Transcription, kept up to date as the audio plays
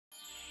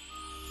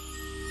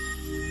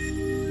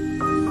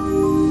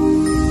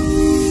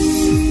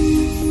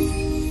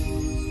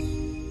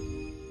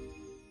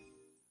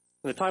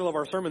title of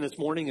our sermon this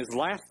morning is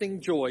Lasting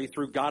Joy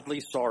Through Godly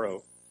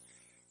Sorrow.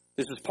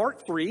 This is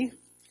part 3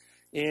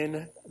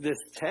 in this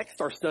text,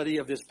 our study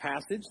of this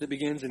passage that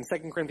begins in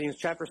 2 Corinthians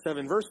chapter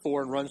 7, verse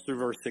 4 and runs through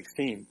verse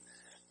 16.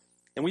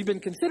 And we've been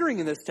considering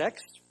in this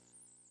text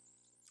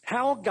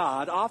how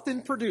God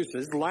often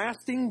produces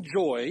lasting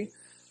joy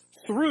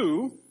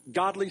through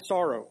godly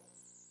sorrow.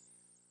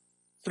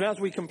 So now as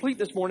we complete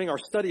this morning our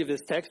study of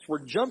this text,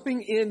 we're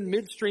jumping in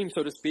midstream,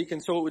 so to speak,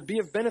 and so it would be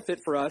of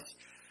benefit for us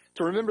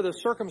to remember the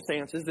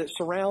circumstances that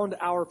surround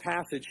our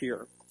passage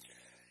here.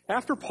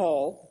 After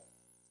Paul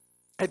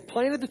had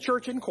planted the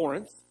church in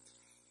Corinth,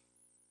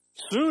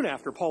 soon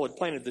after Paul had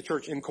planted the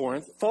church in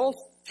Corinth, false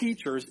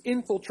teachers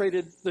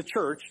infiltrated the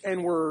church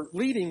and were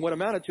leading what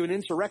amounted to an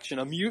insurrection,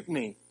 a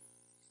mutiny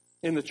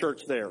in the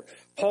church there.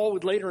 Paul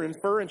would later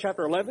infer in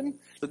chapter 11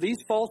 that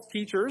these false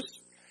teachers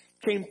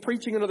came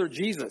preaching another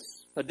Jesus,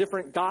 a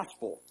different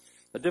gospel,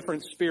 a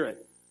different spirit.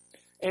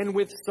 And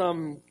with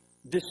some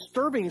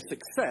disturbing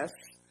success,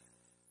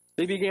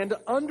 they began to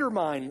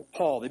undermine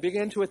Paul. They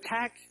began to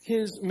attack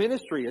his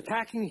ministry,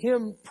 attacking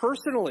him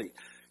personally.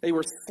 They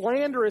were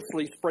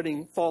slanderously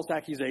spreading false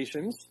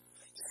accusations,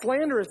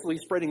 slanderously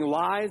spreading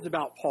lies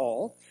about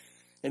Paul.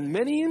 And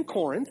many in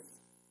Corinth,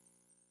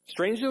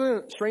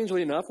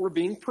 strangely enough, were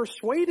being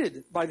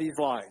persuaded by these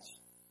lies.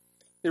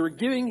 They were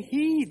giving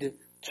heed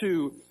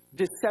to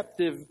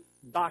deceptive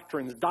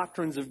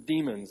doctrines of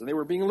demons, and they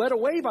were being led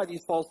away by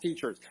these false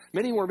teachers.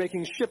 Many were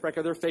making shipwreck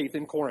of their faith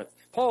in Corinth.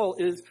 Paul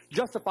is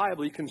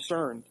justifiably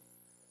concerned.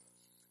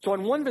 So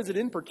on one visit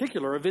in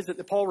particular, a visit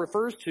that Paul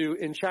refers to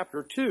in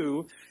chapter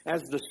 2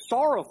 as the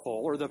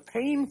sorrowful or the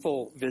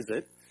painful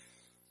visit,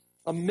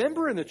 a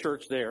member in the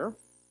church there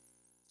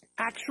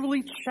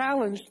actually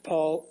challenged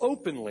Paul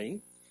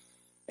openly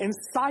and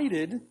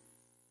sided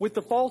with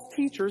the false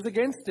teachers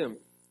against him.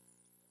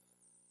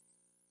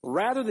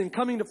 Rather than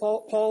coming to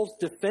Paul's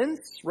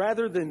defense,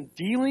 rather than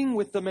dealing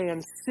with the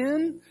man's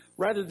sin,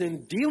 rather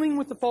than dealing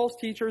with the false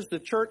teachers, the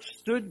church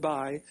stood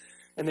by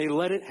and they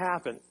let it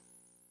happen.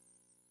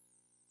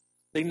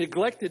 They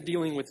neglected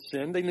dealing with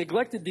sin. They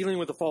neglected dealing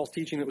with the false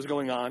teaching that was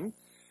going on.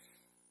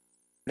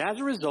 And as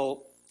a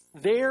result,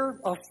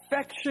 their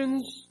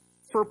affections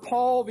for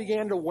Paul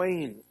began to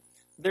wane.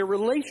 Their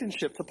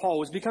relationship to Paul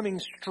was becoming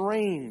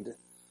strained.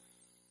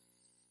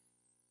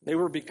 They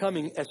were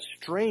becoming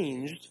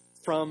estranged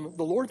from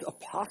the Lord's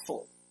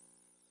apostle.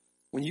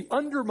 When you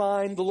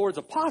undermine the Lord's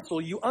apostle,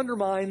 you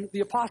undermine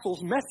the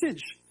apostle's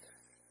message.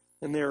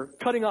 And they're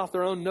cutting off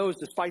their own nose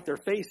to spite their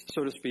face,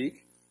 so to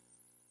speak,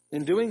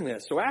 in doing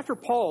this. So after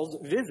Paul's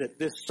visit,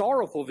 this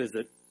sorrowful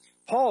visit,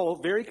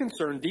 Paul, very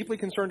concerned, deeply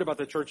concerned about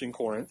the church in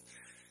Corinth,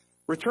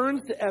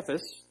 returns to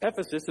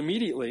Ephesus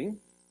immediately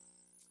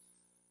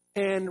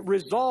and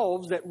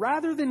resolves that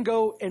rather than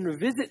go and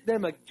visit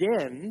them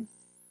again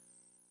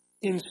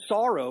in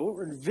sorrow,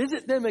 and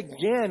visit them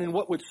again in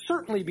what would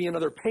certainly be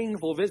another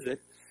painful visit,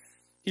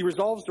 he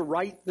resolves to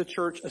write the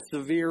church a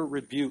severe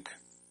rebuke.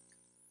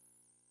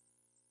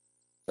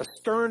 A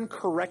stern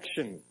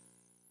correction,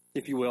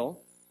 if you will,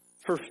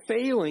 for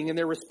failing in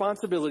their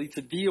responsibility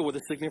to deal with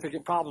the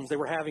significant problems they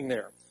were having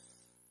there.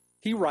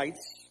 He writes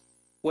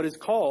what is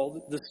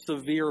called the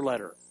severe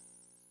letter.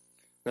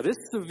 Now this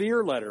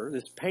severe letter,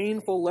 this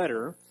painful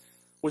letter,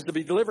 was to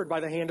be delivered by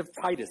the hand of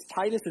Titus.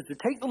 Titus is to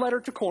take the letter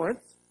to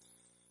Corinth,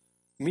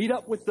 meet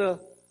up with the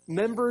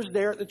members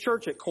there at the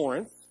church at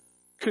Corinth,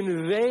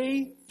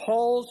 convey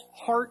Paul's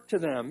heart to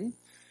them,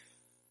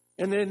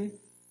 and then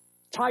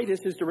Titus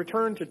is to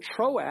return to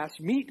Troas,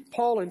 meet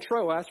Paul in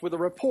Troas with a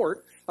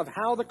report of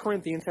how the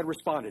Corinthians had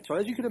responded. So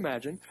as you can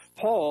imagine,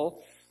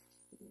 Paul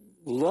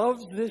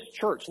loves this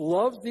church,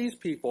 loves these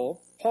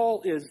people.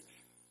 Paul is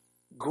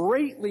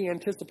greatly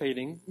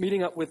anticipating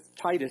meeting up with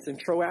Titus in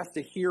Troas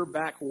to hear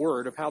back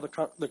word of how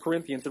the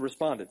Corinthians had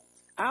responded.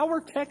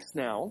 Our text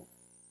now,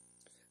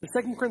 the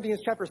 2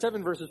 Corinthians chapter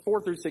 7, verses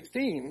 4 through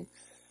 16,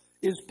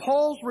 is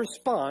Paul's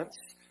response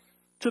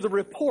to the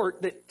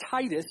report that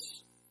Titus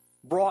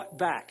brought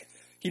back.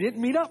 He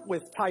didn't meet up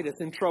with Titus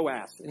in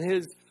Troas, and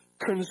his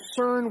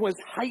concern was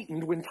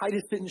heightened when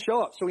Titus didn't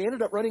show up. So he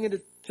ended up running into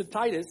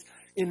Titus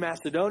in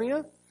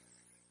Macedonia,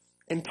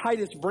 and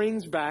Titus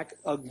brings back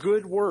a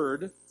good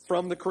word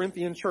from the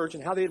Corinthian church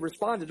and how they had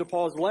responded to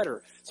Paul's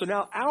letter. So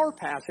now our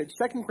passage,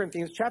 2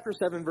 Corinthians chapter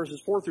 7,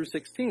 verses 4 through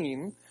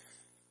 16,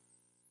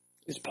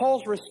 is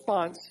Paul's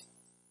response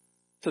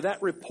to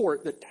that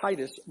report that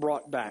Titus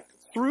brought back.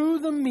 Through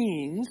the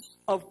means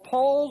of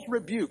Paul's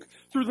rebuke,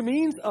 through the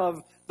means of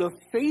the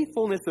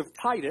faithfulness of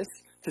Titus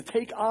to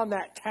take on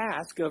that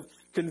task of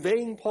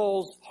conveying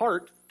Paul's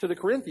heart to the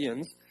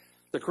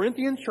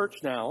Corinthian church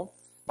now,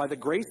 by the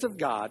grace of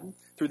God,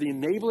 through the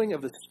enabling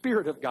of the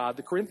Spirit of God,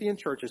 the Corinthian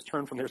church has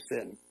turned from their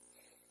sin.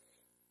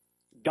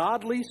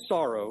 Godly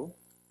sorrow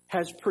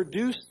has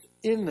produced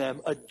in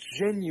them a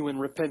genuine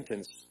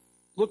repentance.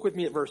 Look with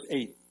me at verse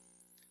 8.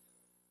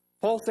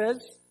 Paul says,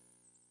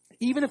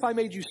 even if I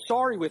made you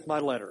sorry with my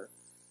letter,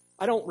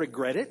 I don't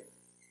regret it,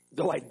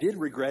 though I did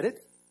regret it.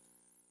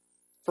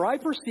 For I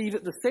perceive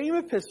that the same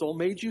epistle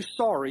made you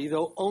sorry,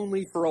 though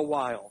only for a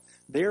while.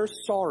 Their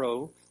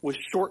sorrow was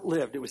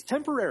short-lived. It was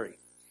temporary.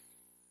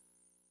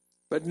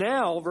 But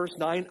now, verse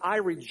 9, I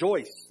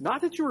rejoice,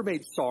 not that you were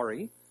made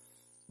sorry,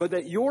 but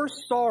that your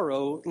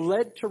sorrow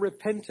led to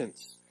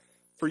repentance.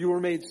 For you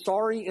were made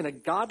sorry in a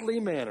godly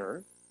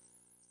manner,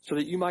 so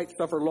that you might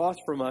suffer loss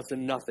from us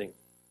in nothing.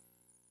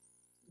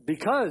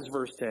 Because,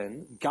 verse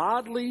 10,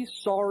 godly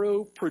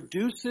sorrow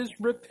produces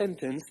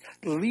repentance,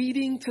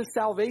 leading to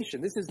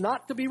salvation. This is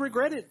not to be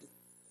regretted.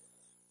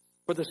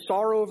 But the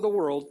sorrow of the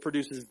world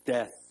produces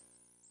death.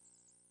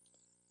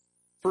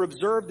 For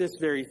observe this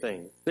very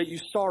thing, that you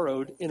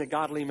sorrowed in a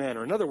godly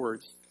manner. In other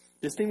words,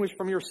 distinguish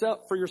for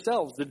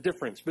yourselves the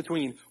difference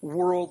between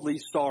worldly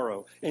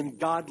sorrow and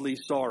godly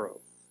sorrow.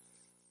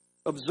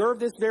 Observe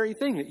this very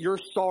thing, that your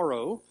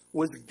sorrow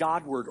was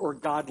Godward or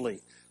godly.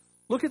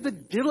 Look at the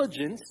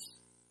diligence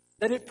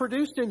that it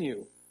produced in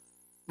you.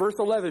 Verse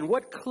 11,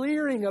 what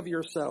clearing of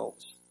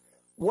yourselves,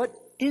 what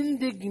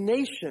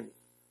indignation,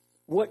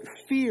 what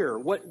fear,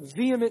 what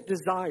vehement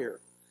desire,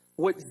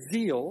 what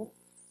zeal,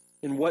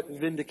 and what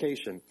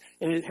vindication.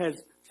 And it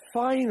has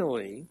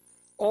finally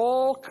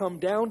all come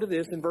down to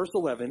this in verse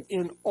 11.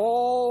 In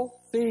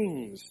all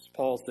things,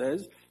 Paul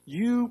says,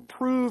 you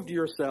proved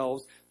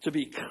yourselves to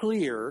be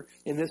clear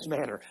in this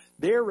manner.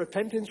 Their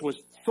repentance was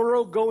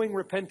thoroughgoing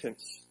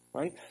repentance,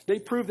 right? They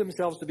proved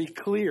themselves to be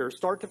clear,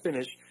 start to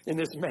finish, in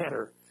this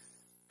manner.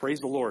 Praise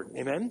the Lord.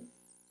 Amen?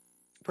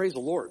 Praise the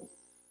Lord.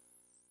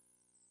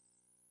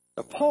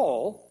 Now,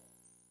 Paul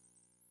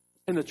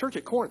and the church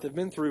at Corinth have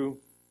been through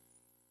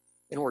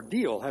an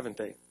ordeal, haven't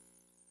they?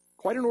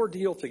 Quite an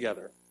ordeal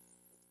together.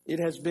 It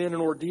has been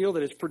an ordeal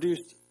that has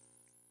produced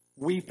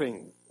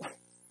weeping,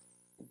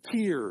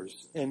 tears,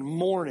 and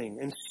mourning,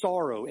 and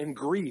sorrow, and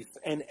grief,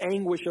 and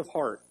anguish of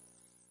heart.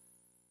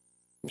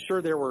 I'm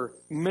sure there were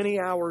many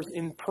hours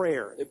in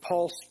prayer that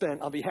Paul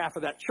spent on behalf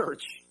of that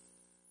church.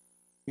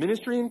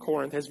 Ministry in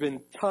Corinth has been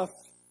tough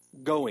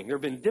going. There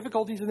have been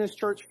difficulties in this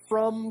church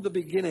from the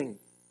beginning.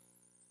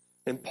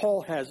 And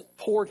Paul has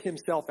poured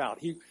himself out.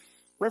 He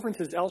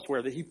references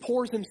elsewhere that he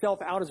pours himself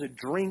out as a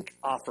drink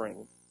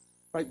offering.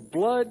 Right?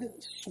 Blood,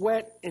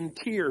 sweat, and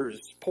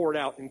tears poured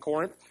out in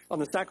Corinth on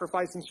the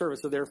sacrifice and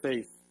service of their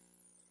faith.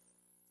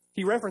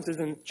 He references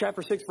in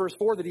chapter 6, verse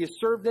 4, that he has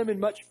served them in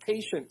much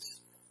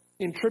patience,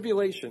 in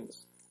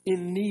tribulations,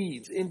 in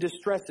needs, in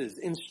distresses,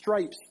 in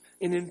stripes,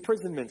 in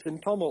imprisonments, in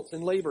tumults,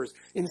 in labors,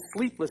 in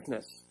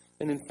sleeplessness,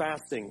 and in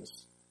fastings.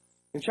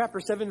 In chapter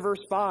 7, verse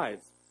 5,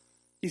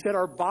 he said,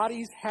 our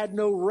bodies had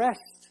no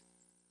rest,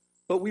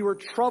 but we were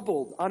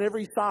troubled on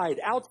every side.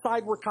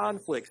 Outside were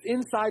conflicts,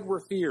 inside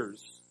were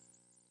fears.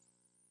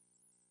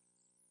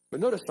 But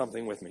notice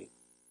something with me.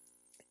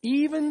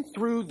 Even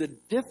through the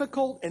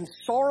difficult and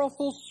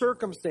sorrowful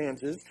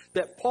circumstances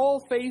that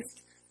Paul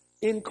faced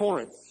in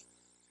Corinth,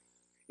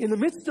 in the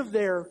midst of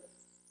their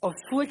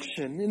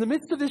affliction, in the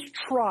midst of this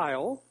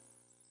trial,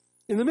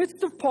 in the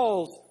midst of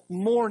Paul's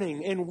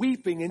mourning and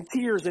weeping and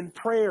tears and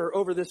prayer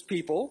over this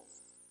people,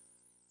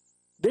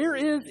 there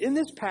is in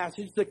this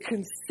passage the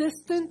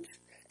consistent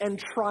and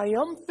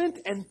triumphant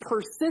and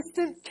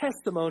persistent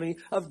testimony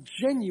of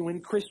genuine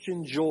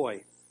Christian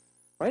joy.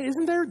 Right?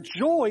 Isn't there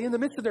joy in the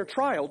midst of their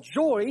trial?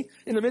 Joy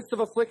in the midst of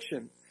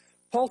affliction.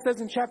 Paul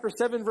says in chapter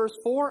 7, verse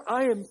 4,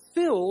 I am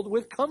filled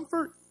with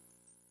comfort.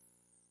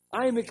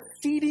 I am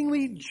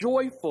exceedingly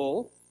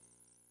joyful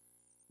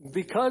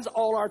because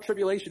all our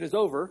tribulation is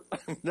over.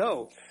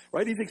 No,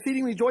 right? He's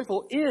exceedingly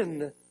joyful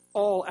in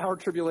all our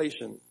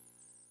tribulation.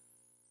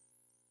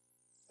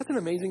 That's an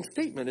amazing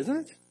statement, isn't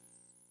it?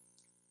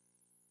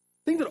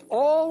 Think that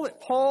all that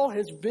Paul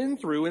has been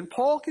through, and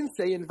Paul can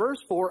say in verse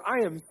 4,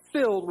 I am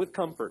filled with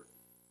comfort.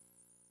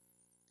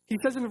 He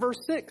says in verse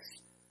 6,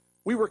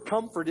 we were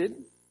comforted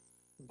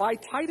by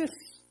Titus.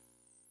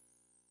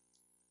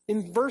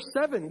 In verse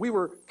 7, we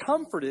were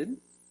comforted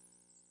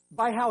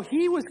by how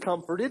he was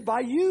comforted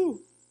by you.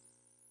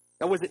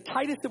 Now, was it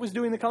Titus that was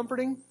doing the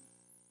comforting?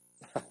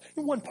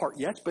 In one part,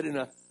 yes, but in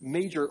a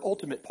major,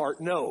 ultimate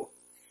part, no.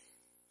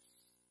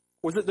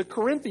 Was it the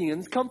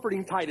Corinthians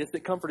comforting Titus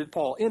that comforted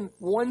Paul? In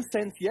one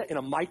sense, yes. In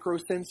a micro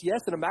sense,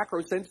 yes. In a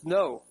macro sense,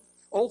 no.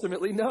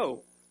 Ultimately,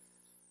 no.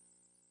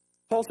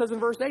 Paul says in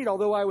verse 8,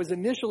 although I was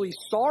initially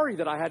sorry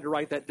that I had to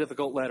write that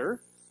difficult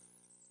letter,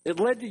 it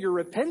led to your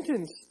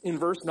repentance in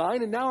verse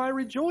 9, and now I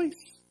rejoice.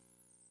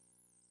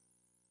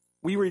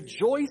 We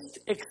rejoiced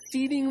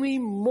exceedingly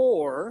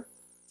more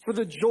for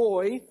the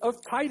joy of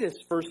Titus,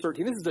 verse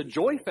 13. This is a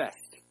joy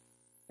fest.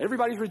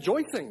 Everybody's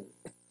rejoicing.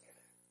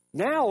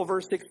 Now,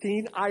 verse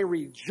 16, I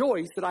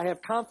rejoice that I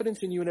have confidence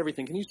in you in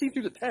everything. Can you see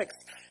through the text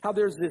how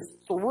there's this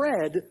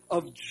thread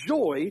of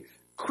joy,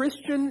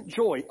 Christian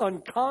joy,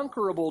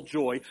 unconquerable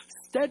joy,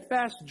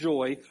 steadfast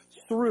joy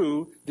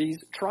through these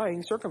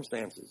trying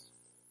circumstances?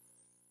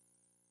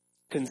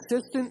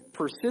 Consistent,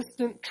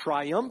 persistent,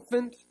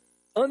 triumphant,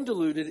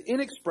 undiluted,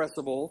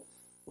 inexpressible,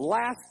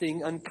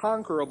 lasting,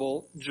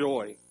 unconquerable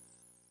joy.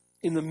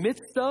 In the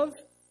midst of,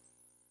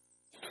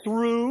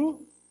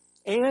 through,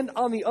 and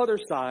on the other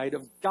side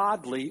of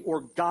godly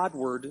or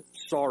Godward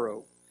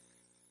sorrow.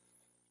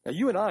 Now,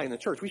 you and I in the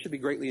church, we should be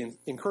greatly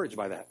encouraged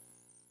by that.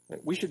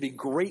 We should be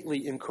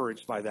greatly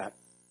encouraged by that.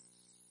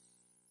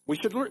 We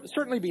should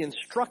certainly be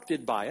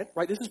instructed by it,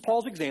 right? This is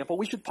Paul's example.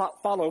 We should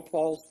follow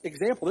Paul's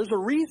example. There's a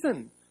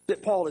reason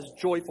that Paul is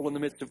joyful in the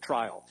midst of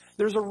trial.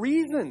 There's a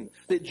reason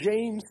that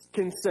James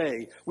can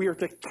say we are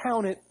to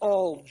count it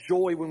all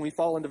joy when we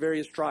fall into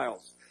various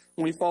trials,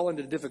 when we fall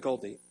into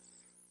difficulty.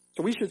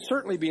 So we should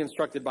certainly be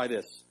instructed by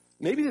this.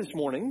 Maybe this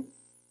morning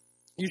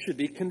you should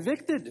be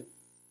convicted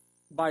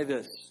by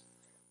this,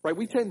 right?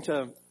 We tend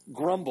to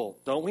grumble,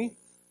 don't we?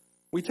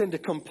 We tend to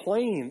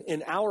complain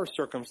in our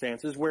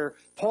circumstances where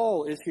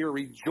Paul is here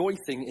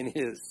rejoicing in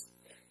his.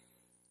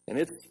 And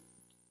it's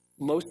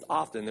most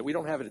often that we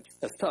don't have it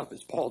as tough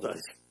as Paul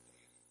does.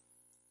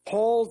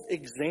 Paul's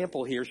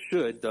example here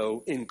should,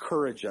 though,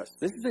 encourage us.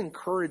 This is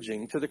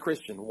encouraging to the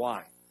Christian.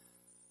 Why?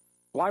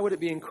 Why would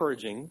it be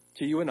encouraging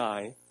to you and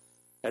I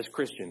as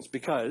Christians?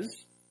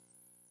 Because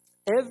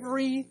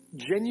every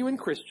genuine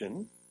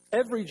Christian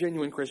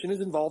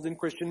is involved in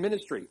Christian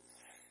ministry.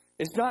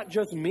 It's not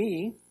just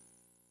me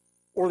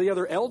or the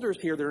other elders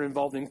here that are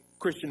involved in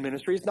Christian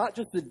ministry. It's not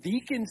just the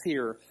deacons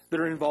here that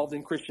are involved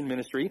in Christian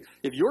ministry.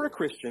 If you're a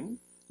Christian,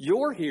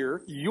 you're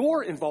here,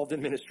 you're involved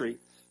in ministry.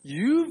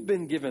 You've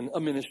been given a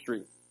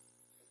ministry.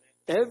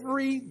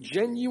 Every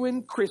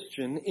genuine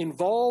Christian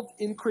involved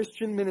in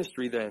Christian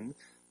ministry then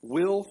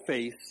will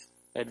face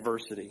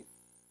adversity.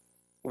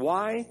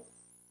 Why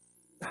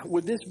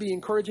would this be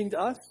encouraging to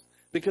us?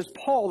 Because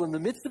Paul, in the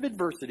midst of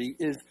adversity,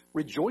 is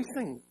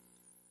rejoicing.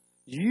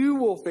 You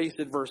will face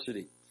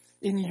adversity.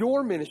 In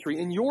your ministry,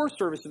 in your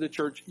service to the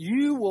church,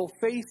 you will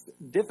face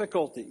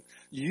difficulty.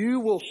 You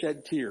will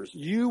shed tears.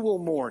 You will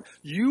mourn.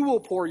 You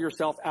will pour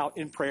yourself out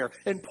in prayer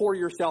and pour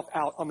yourself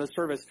out on the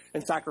service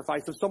and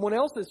sacrifice of someone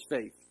else's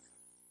faith.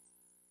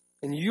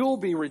 And you'll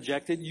be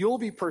rejected. You'll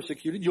be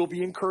persecuted. You'll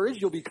be encouraged.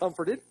 You'll be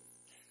comforted.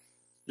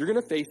 You're going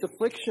to face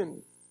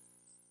affliction.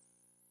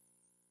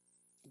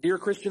 Dear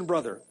Christian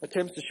brother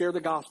attempts to share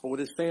the gospel with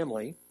his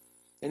family,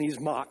 and he's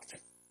mocked.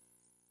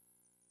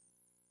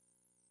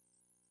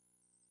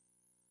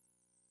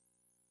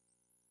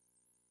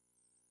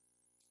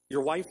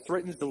 Your wife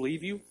threatens to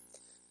leave you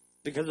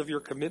because of your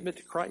commitment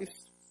to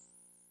Christ.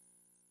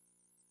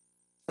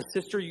 A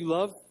sister you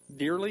love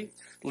dearly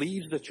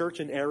leaves the church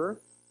in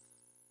error.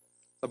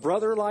 A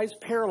brother lies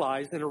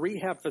paralyzed in a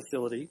rehab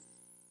facility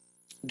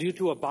due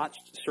to a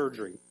botched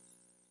surgery.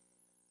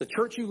 The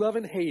church you love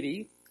in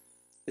Haiti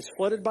is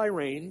flooded by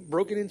rain,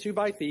 broken into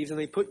by thieves, and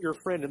they put your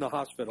friend in the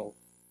hospital.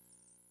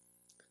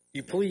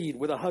 You plead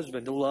with a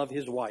husband to love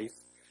his wife.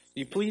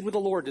 You plead with the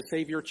Lord to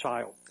save your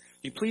child.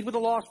 You plead with a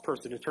lost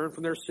person to turn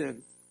from their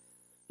sin.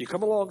 You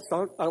come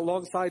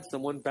alongside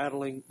someone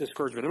battling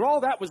discouragement. And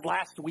all that was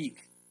last week,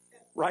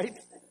 right?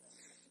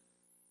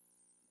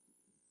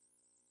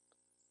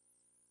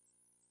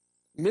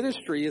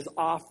 Ministry is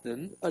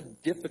often a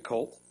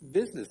difficult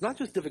business. Not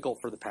just difficult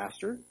for the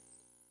pastor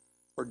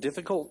or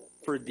difficult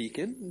for a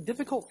deacon,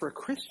 difficult for a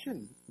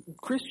Christian.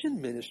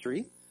 Christian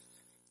ministry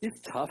is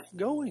tough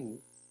going.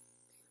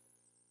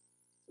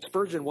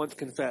 Spurgeon once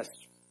confessed.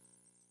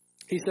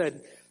 He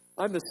said,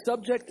 I'm the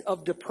subject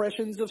of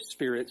depressions of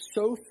spirit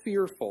so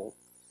fearful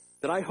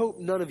that I hope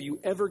none of you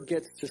ever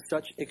gets to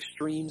such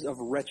extremes of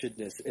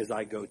wretchedness as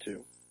I go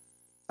to.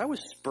 That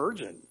was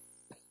Spurgeon.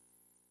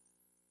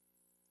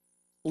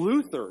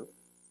 Luther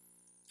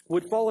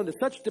would fall into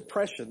such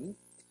depression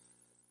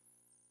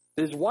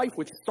that his wife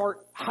would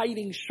start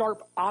hiding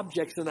sharp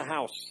objects in the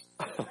house.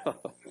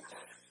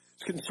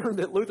 He's concerned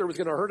that Luther was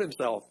going to hurt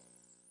himself.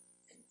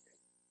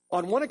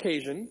 On one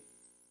occasion,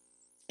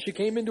 she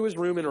came into his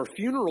room in her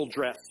funeral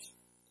dress.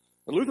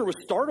 And Luther was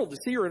startled to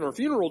see her in her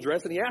funeral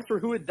dress, and he asked her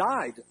who had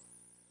died.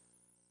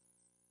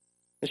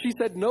 And she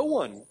said, no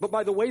one. But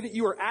by the way that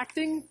you are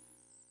acting,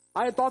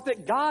 I had thought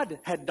that God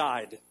had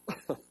died.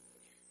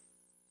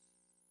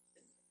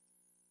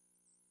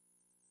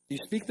 You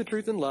speak the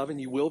truth in love, and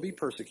you will be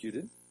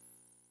persecuted.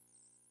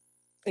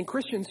 And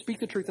Christians speak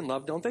the truth in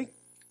love, don't they?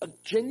 A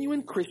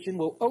genuine Christian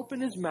will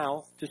open his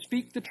mouth to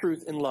speak the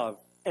truth in love.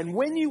 And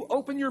when you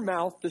open your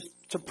mouth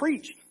to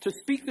preach, to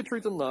speak the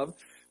truth in love,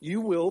 you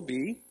will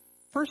be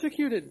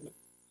persecuted.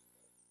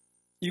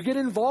 You get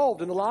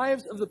involved in the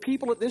lives of the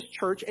people at this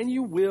church, and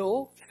you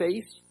will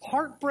face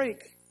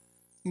heartbreak.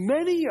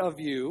 Many of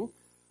you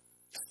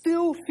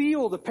still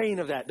feel the pain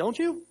of that, don't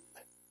you?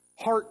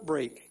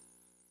 Heartbreak.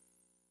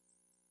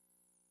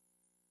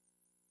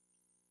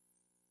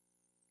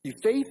 You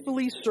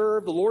faithfully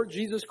serve the Lord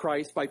Jesus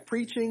Christ by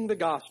preaching the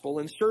gospel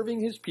and serving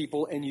his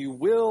people, and you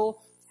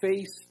will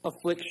face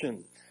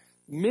affliction.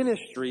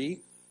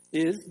 Ministry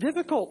is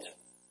difficult.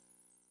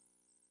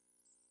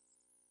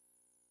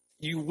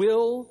 You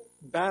will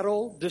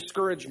battle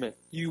discouragement.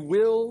 You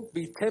will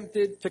be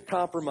tempted to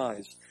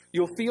compromise.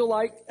 You'll feel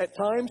like, at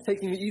times,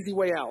 taking the easy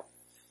way out.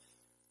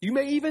 You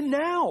may even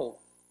now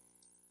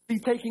be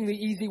taking the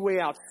easy way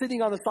out,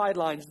 sitting on the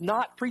sidelines,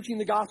 not preaching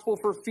the gospel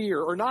for fear,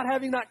 or not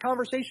having that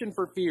conversation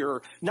for fear,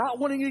 or not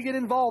wanting to get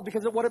involved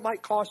because of what it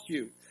might cost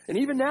you. And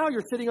even now,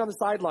 you're sitting on the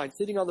sidelines,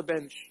 sitting on the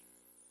bench.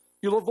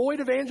 You'll avoid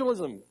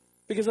evangelism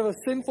because of a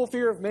sinful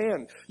fear of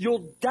man.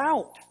 You'll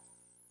doubt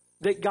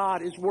that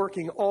God is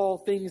working all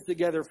things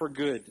together for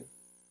good.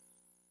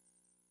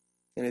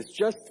 And it's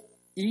just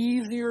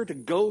easier to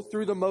go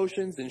through the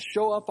motions and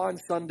show up on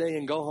Sunday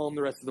and go home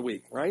the rest of the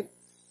week, right?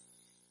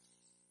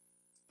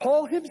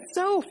 Paul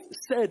himself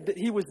said that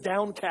he was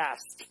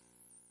downcast.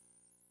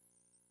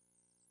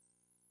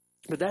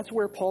 But that's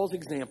where Paul's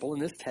example in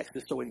this text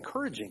is so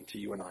encouraging to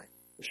you and I.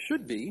 It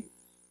should be.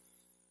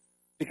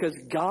 Because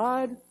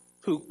God,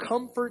 who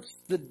comforts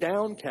the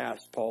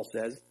downcast, Paul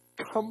says,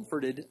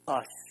 comforted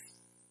us.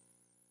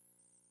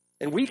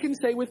 And we can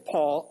say with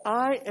Paul,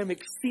 I am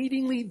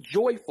exceedingly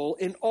joyful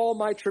in all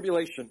my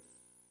tribulation.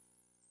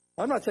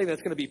 I'm not saying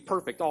that's going to be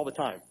perfect all the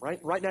time, right?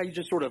 Right now you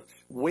just sort of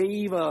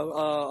wave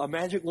a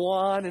magic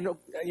wand and,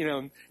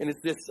 and it's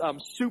this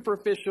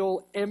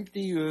superficial,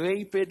 empty,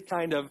 vapid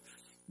kind of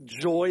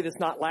joy that's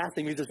not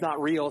lasting because it's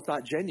not real, it's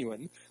not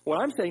genuine.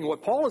 What I'm saying,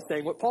 what Paul is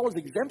saying, what Paul is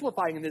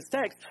exemplifying in this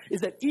text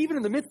is that even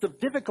in the midst of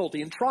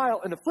difficulty and trial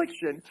and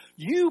affliction,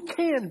 you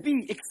can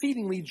be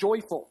exceedingly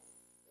joyful.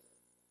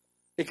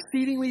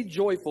 Exceedingly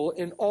joyful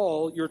in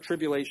all your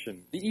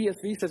tribulation. The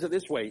ESV says it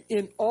this way,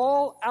 in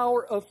all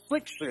our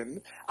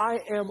affliction, I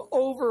am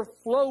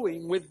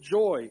overflowing with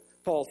joy,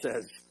 Paul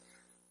says.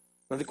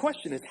 Now the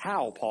question is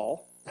how,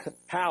 Paul?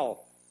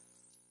 How?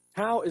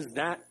 How is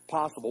that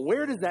possible?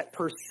 Where does that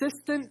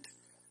persistent,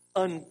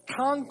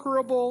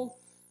 unconquerable,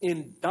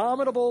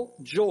 indomitable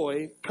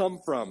joy come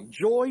from?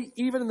 Joy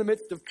even in the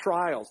midst of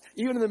trials,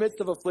 even in the midst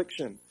of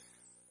affliction.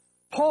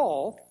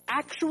 Paul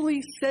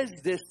actually says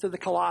this to the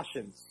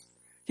Colossians.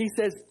 He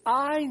says,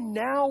 I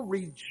now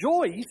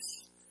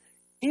rejoice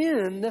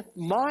in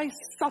my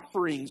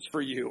sufferings for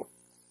you.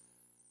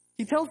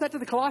 He tells that to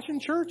the Colossian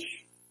church.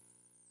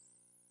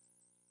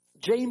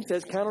 James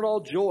says, count it all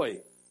joy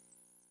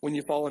when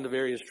you fall into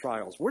various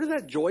trials. Where does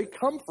that joy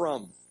come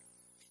from?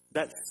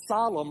 That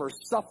solemn or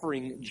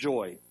suffering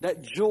joy.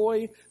 That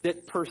joy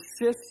that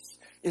persists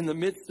in the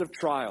midst of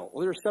trial.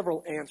 Well, there are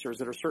several answers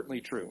that are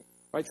certainly true.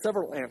 Right?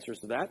 Several answers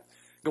to that.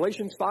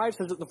 Galatians 5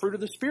 says that the fruit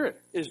of the Spirit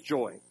is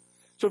joy.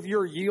 So if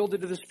you're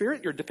yielded to the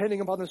Spirit, you're depending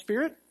upon the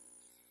Spirit,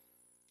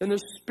 then the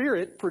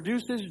Spirit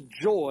produces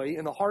joy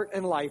in the heart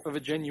and life of a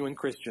genuine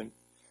Christian.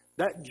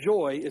 That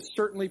joy is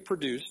certainly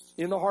produced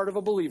in the heart of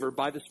a believer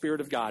by the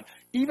Spirit of God,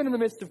 even in the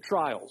midst of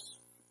trials,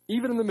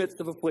 even in the midst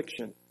of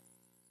affliction.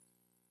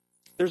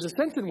 There's a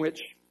sense in which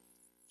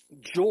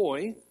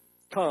joy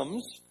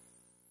comes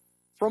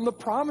from the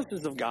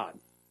promises of God,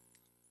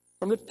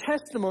 from the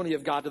testimony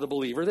of God to the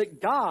believer, that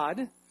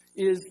God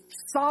is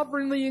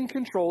sovereignly in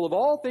control of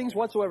all things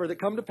whatsoever that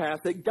come to pass,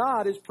 that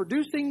God is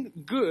producing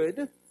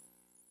good,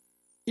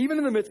 even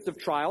in the midst of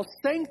trial,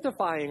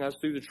 sanctifying us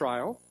through the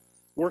trial,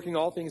 working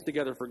all things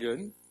together for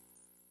good.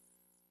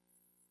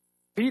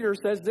 Peter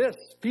says this.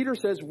 Peter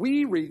says,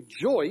 we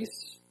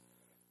rejoice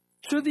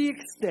to the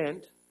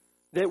extent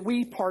that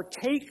we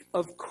partake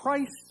of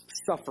Christ's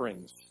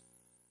sufferings.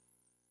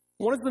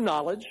 One is the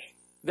knowledge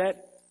that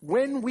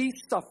when we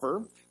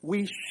suffer,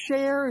 we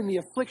share in the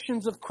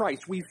afflictions of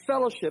Christ. We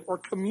fellowship or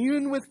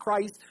commune with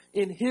Christ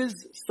in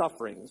his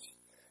sufferings.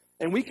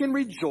 And we can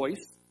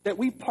rejoice that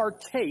we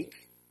partake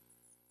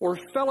or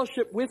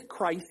fellowship with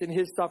Christ in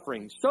his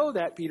sufferings, so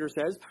that, Peter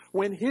says,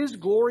 when his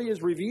glory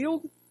is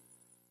revealed,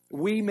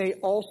 we may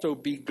also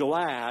be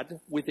glad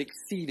with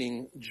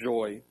exceeding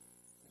joy.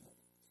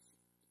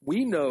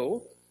 We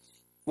know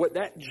what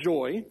that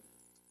joy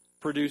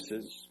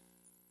produces.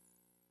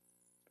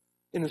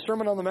 In the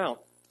Sermon on the Mount,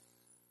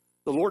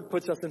 the Lord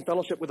puts us in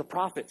fellowship with the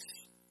prophets.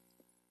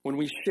 When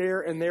we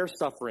share in their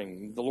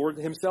suffering, the Lord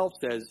himself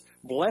says,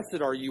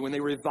 blessed are you when they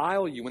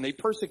revile you, when they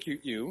persecute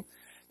you,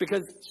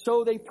 because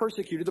so they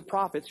persecuted the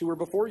prophets who were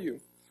before you.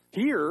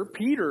 Here,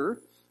 Peter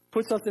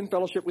puts us in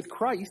fellowship with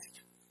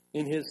Christ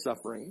in his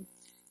suffering.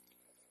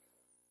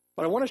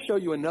 But I want to show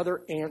you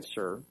another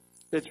answer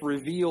that's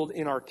revealed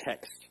in our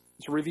text.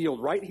 It's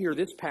revealed right here,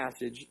 this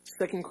passage,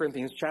 2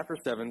 Corinthians chapter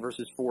 7,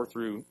 verses 4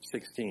 through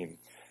 16.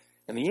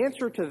 And the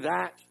answer to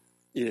that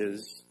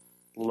is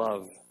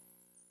love.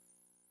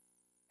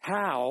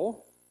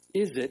 How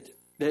is it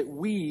that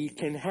we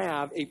can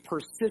have a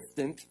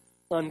persistent,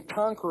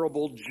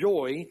 unconquerable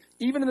joy,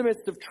 even in the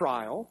midst of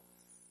trial?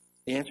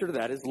 The answer to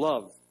that is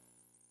love.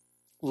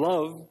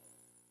 Love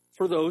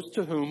for those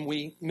to whom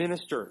we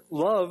minister.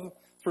 Love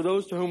for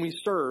those to whom we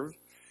serve.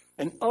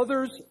 An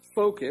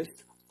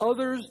others-focused,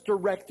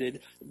 others-directed,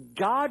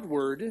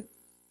 God-word,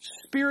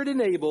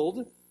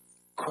 Spirit-enabled,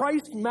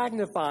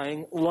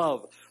 Christ-magnifying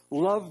love.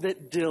 Love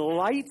that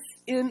delights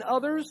in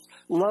others,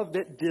 love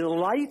that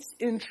delights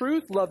in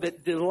truth, love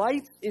that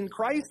delights in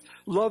Christ,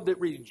 love that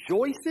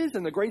rejoices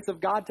in the grace of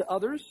God to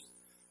others.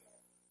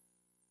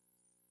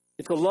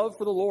 It's a love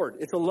for the Lord.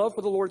 It's a love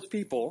for the Lord's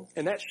people,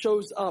 and that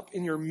shows up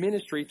in your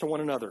ministry to one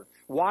another.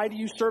 Why do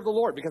you serve the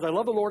Lord? Because I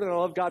love the Lord and I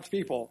love God's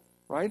people,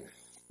 right?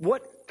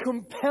 What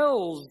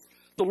compels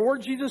the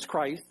Lord Jesus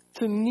Christ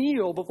to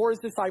kneel before his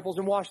disciples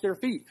and wash their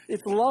feet?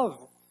 It's love.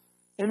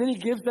 And then he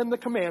gives them the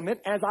commandment,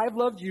 as I've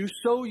loved you,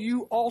 so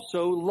you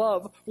also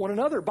love one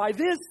another. By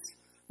this,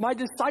 My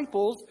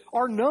disciples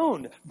are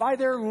known by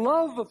their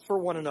love for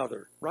one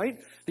another, right?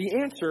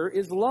 The answer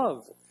is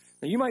love.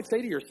 Now you might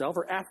say to yourself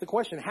or ask the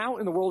question, how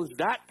in the world is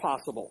that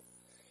possible?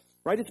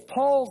 Right? It's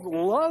Paul's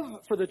love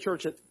for the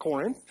church at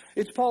Corinth.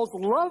 It's Paul's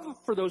love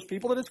for those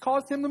people that has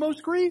caused him the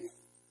most grief.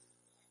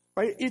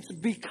 Right? It's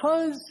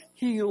because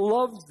he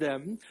loves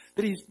them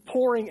that he's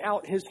pouring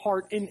out his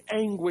heart in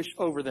anguish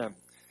over them.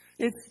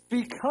 It's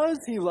because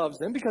he loves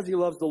them, because he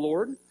loves the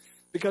Lord,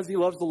 because he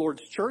loves the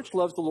Lord's church,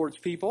 loves the Lord's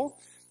people,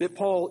 that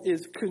Paul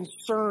is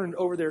concerned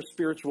over their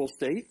spiritual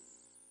state.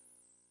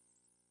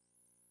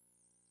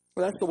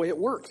 Well, that's the way it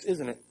works,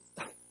 isn't it?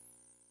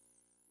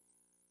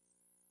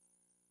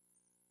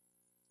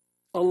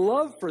 A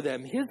love for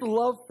them, his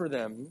love for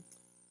them,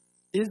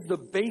 is the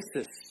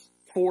basis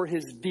for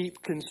his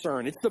deep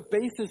concern. It's the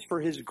basis for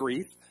his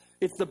grief.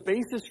 It's the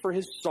basis for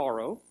his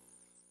sorrow.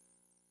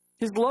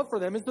 His love for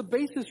them is the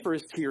basis for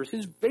his tears,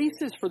 his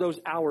basis for those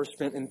hours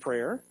spent in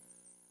prayer.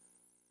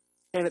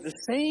 And at the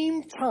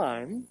same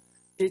time,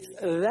 it's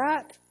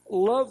that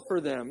love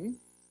for them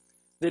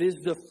that is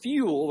the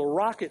fuel, the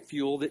rocket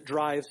fuel that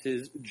drives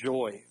his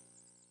joy.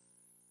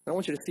 I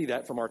want you to see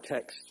that from our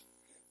text.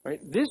 Right?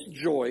 This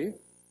joy,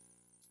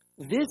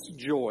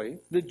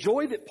 the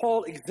joy that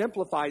Paul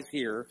exemplifies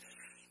here,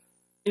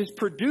 is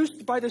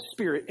produced by the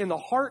Spirit in the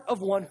heart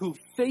of one who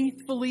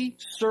faithfully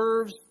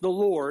serves the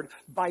Lord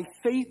by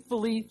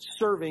faithfully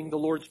serving the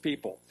Lord's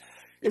people.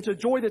 It's a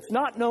joy that's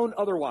not known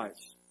otherwise.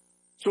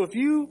 So if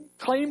you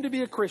claim to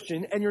be a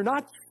Christian and you're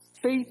not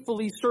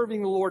faithfully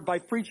serving the Lord by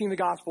preaching the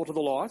gospel to the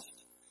lost,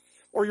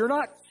 or you're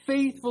not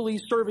faithfully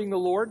serving the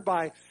Lord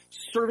by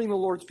serving the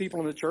Lord's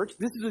people in the church,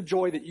 this is a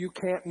joy that you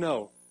can't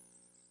know.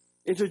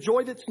 It's a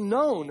joy that's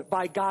known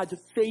by God's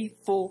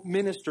faithful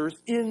ministers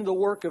in the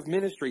work of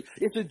ministry.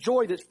 It's a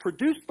joy that's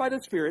produced by the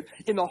Spirit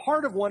in the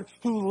heart of one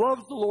who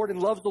loves the Lord and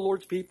loves the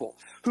Lord's people,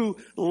 who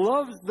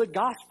loves the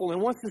gospel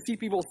and wants to see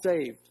people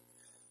saved.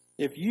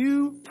 If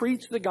you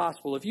preach the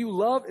gospel, if you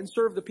love and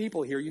serve the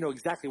people here, you know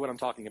exactly what I'm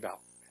talking about.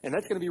 And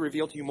that's going to be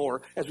revealed to you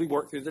more as we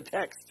work through the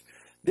text.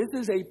 This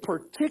is a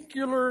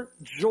particular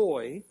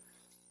joy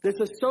that's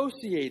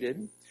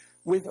associated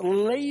with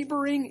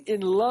laboring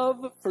in love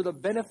for the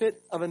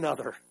benefit of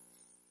another.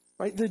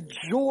 Right? The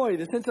joy,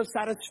 the sense of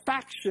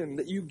satisfaction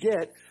that you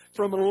get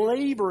from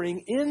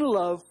laboring in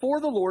love for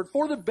the Lord,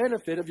 for the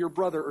benefit of your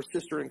brother or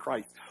sister in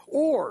Christ.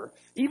 Or,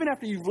 even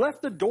after you've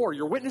left the door,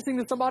 you're witnessing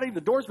to somebody,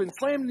 the door's been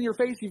slammed in your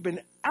face, you've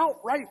been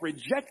outright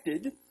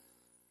rejected.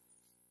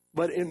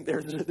 But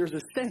there's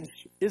a sense,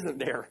 isn't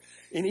there,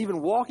 in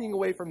even walking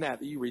away from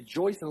that you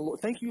rejoice in the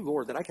Lord. Thank you,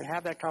 Lord, that I can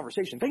have that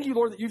conversation. Thank you,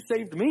 Lord, that you've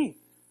saved me.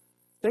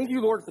 Thank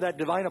you, Lord, for that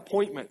divine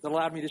appointment that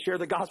allowed me to share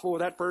the gospel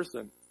with that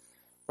person.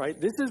 Right?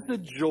 This is the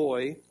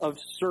joy of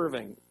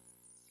serving.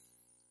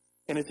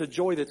 And it's a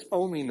joy that's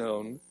only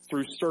known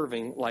through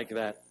serving like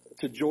that.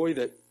 It's a joy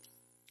that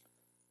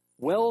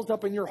wells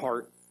up in your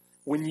heart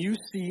when you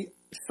see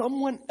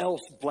someone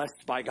else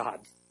blessed by God.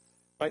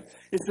 Right?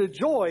 It's a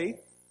joy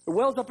that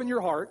wells up in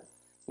your heart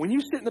when you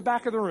sit in the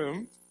back of the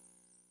room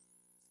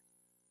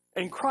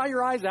and cry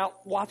your eyes out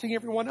watching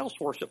everyone else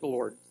worship the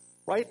Lord.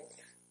 Right?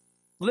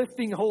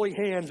 Lifting holy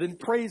hands and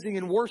praising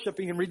and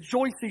worshiping and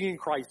rejoicing in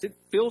Christ. It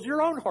fills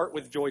your own heart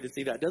with joy to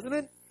see that, doesn't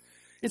it?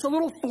 It's a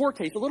little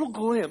foretaste, a little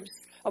glimpse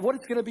of what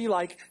it's going to be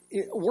like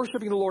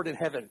worshiping the Lord in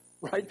heaven,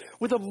 right?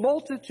 With a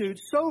multitude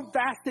so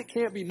vast it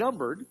can't be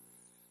numbered.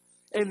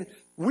 And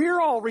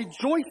we're all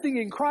rejoicing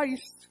in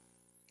Christ.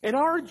 And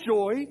our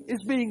joy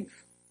is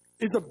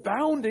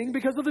abounding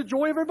because of the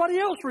joy of everybody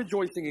else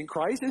rejoicing in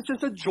Christ. It's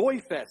just a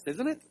joy fest,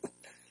 isn't it?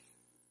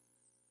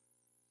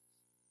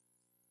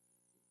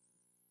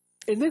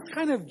 And this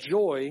kind of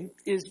joy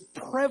is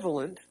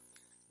prevalent.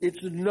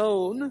 It's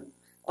known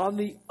on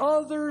the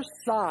other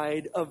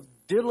side of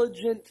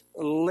diligent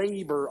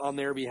labor on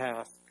their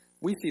behalf.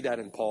 We see that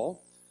in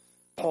Paul.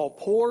 Paul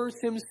pours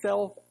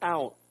himself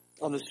out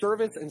on the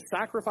service and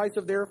sacrifice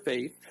of their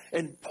faith,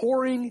 and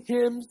pouring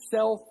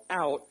himself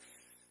out,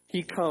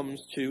 he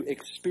comes to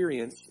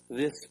experience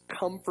this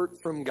comfort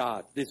from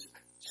God, this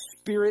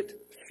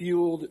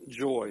Spirit-fueled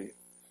joy.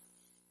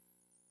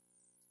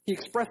 He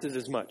expresses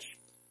as much.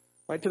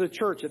 Right, to the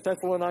church at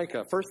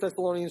Thessalonica, 1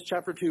 Thessalonians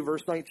chapter 2,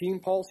 verse 19,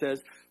 Paul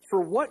says,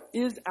 "For what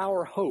is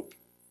our hope?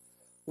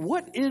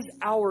 What is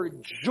our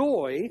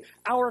joy,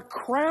 our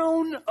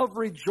crown of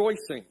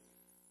rejoicing?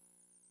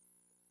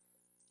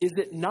 Is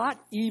it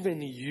not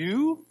even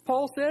you,"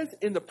 Paul says,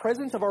 "in the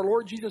presence of our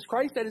Lord Jesus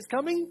Christ that is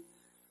coming?"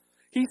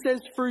 He says,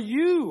 "For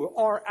you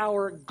are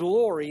our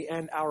glory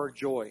and our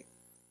joy."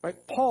 Right?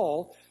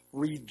 Paul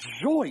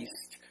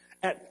rejoiced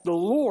at the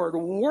Lord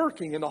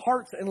working in the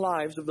hearts and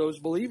lives of those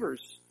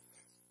believers.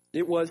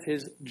 It was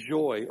his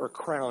joy or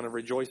crown of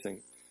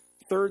rejoicing.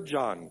 3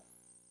 John.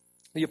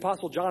 The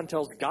Apostle John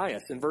tells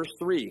Gaius in verse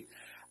 3,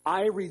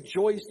 "I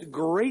rejoiced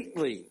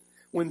greatly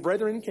when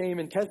brethren came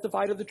and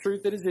testified of the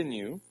truth that is in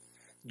you,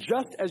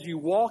 just as you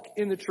walk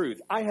in the truth.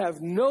 I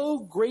have no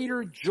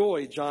greater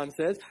joy," John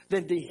says,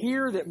 "than to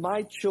hear that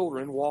my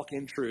children walk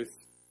in truth."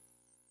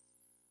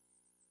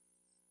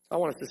 I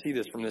want us to see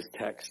this from this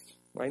text.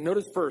 Right?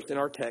 Notice first in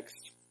our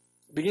text,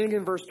 beginning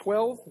in verse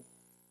 12,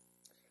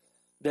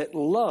 that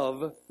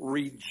love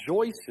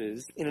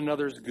rejoices in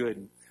another's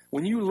good.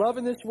 When you love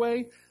in this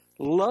way,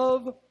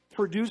 love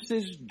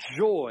produces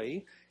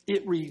joy.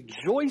 It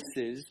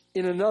rejoices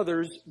in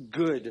another's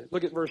good.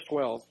 Look at verse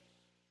 12.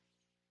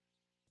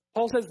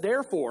 Paul says,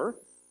 therefore,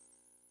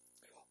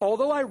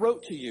 although I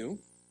wrote to you,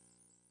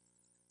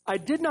 I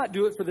did not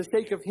do it for the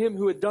sake of him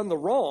who had done the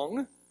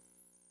wrong,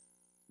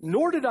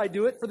 nor did I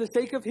do it for the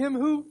sake of him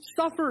who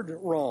suffered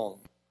wrong,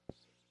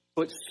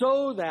 but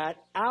so that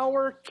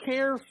our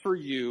care for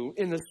you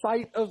in the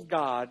sight of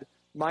God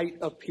might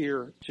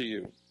appear to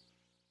you.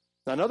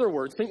 Now, in other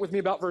words, think with me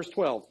about verse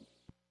 12.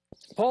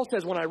 Paul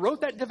says, when I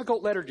wrote that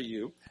difficult letter to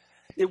you,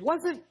 it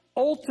wasn't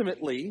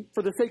ultimately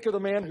for the sake of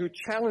the man who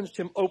challenged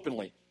him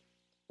openly,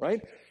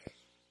 right?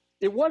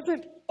 It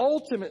wasn't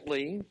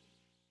ultimately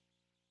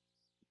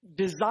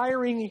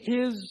desiring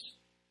his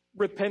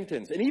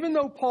repentance. And even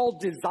though Paul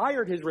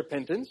desired his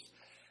repentance,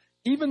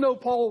 even though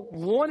Paul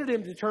wanted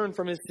him to turn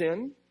from his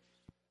sin,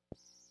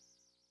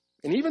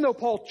 and even though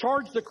Paul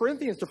charged the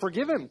Corinthians to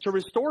forgive him, to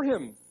restore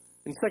him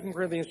in 2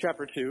 Corinthians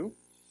chapter 2,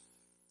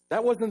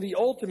 that wasn't the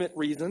ultimate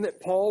reason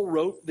that Paul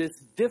wrote this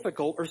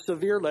difficult or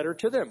severe letter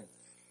to them.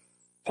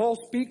 Paul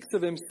speaks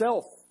of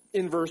himself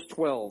in verse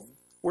 12,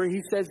 where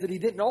he says that he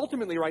didn't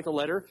ultimately write the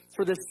letter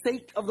for the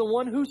sake of the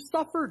one who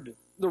suffered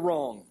the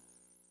wrong.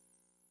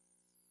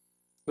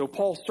 Though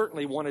Paul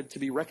certainly wanted to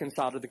be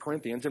reconciled to the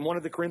Corinthians and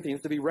wanted the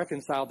Corinthians to be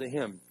reconciled to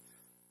him.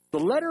 The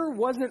letter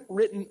wasn't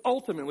written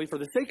ultimately for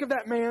the sake of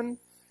that man,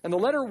 and the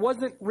letter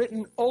wasn't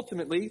written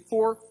ultimately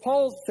for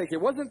Paul's sake.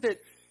 It wasn't that,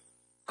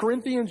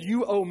 Corinthians,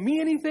 you owe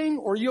me anything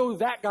or you owe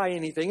that guy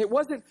anything. It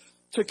wasn't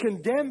to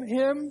condemn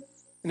him,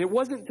 and it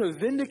wasn't to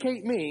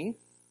vindicate me.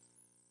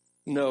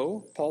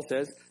 No, Paul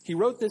says, he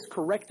wrote this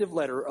corrective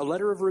letter, a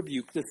letter of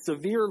rebuke, this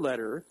severe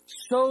letter,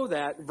 so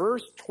that,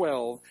 verse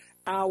 12,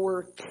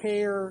 our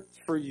care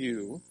for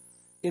you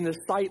in the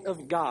sight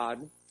of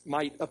God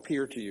might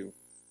appear to you.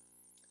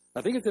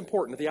 I think it's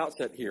important at the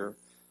outset here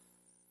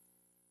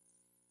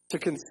to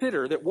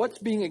consider that what's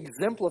being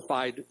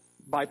exemplified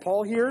by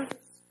Paul here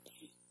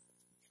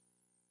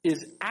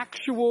is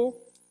actual,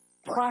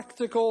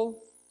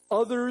 practical,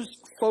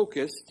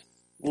 others-focused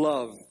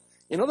love.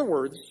 In other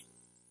words,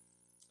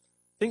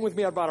 think with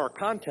me about our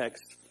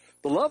context.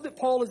 The love that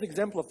Paul is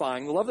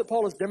exemplifying, the love that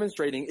Paul is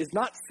demonstrating, is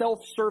not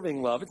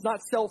self-serving love. It's not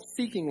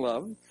self-seeking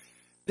love.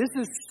 This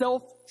is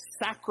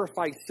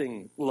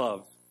self-sacrificing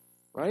love,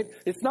 right?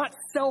 It's not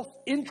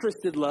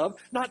self-interested love,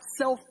 not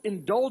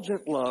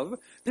self-indulgent love.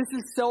 This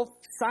is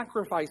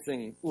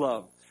self-sacrificing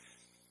love.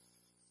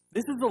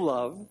 This is the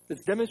love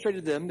that's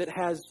demonstrated to them that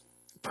has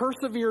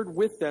persevered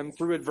with them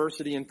through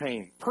adversity and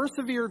pain,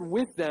 persevered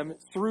with them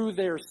through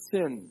their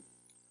sin.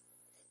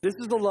 This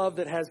is the love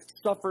that has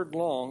suffered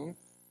long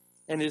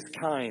and is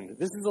kind.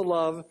 This is a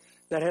love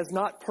that has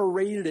not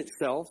paraded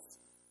itself,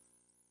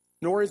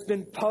 nor has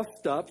been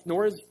puffed up,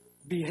 nor has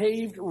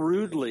behaved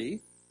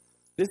rudely.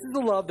 This is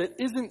a love that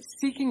isn't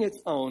seeking its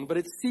own, but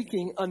it's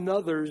seeking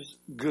another's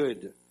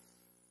good.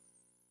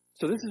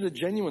 So this is a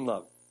genuine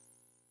love.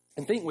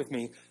 And think with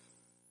me,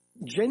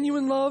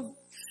 genuine love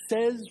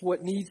says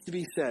what needs to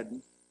be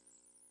said.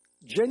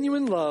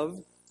 Genuine love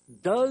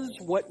does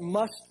what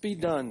must be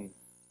done.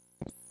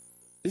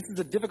 This is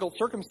a difficult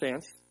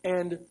circumstance,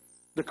 and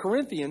the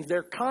Corinthians,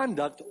 their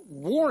conduct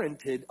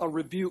warranted a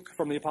rebuke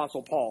from the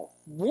Apostle Paul,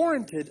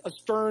 warranted a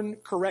stern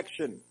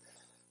correction.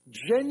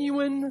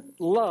 Genuine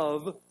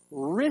love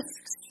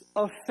risks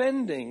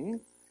offending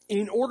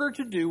in order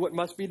to do what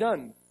must be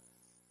done.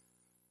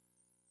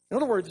 In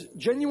other words,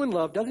 genuine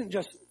love doesn't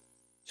just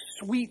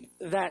sweep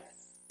that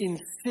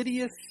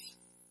insidious,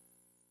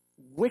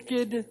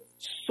 wicked,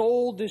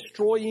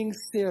 soul-destroying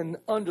sin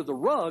under the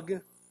rug.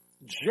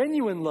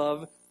 Genuine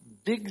love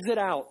digs it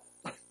out.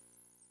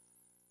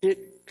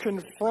 It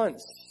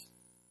confronts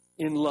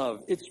in love.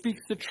 It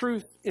speaks the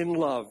truth in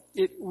love.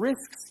 It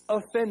risks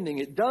offending.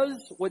 It does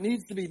what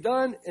needs to be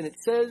done, and it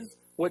says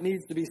what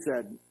needs to be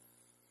said.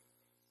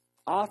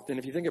 Often,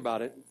 if you think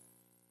about it,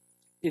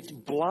 it's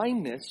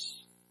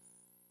blindness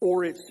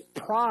or it's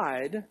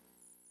pride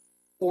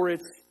or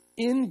it's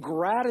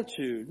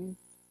ingratitude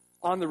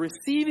on the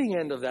receiving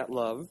end of that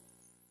love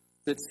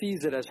that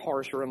sees it as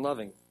harsh or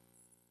unloving.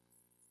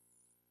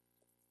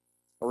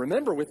 But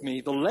remember with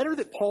me, the letter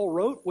that Paul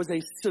wrote was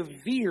a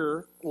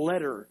severe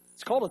letter.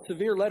 It's called a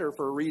severe letter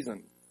for a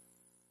reason.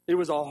 It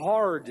was a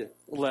hard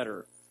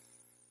letter.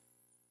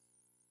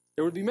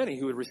 There would be many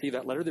who would receive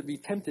that letter that would be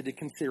tempted to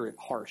consider it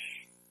harsh.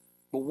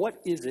 But what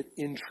is it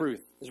in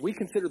truth? As we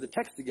consider the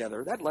text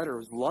together, that letter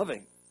is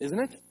loving, isn't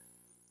it?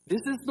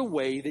 This is the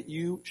way that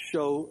you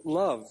show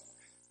love.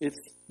 It's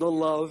the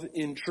love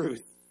in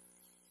truth.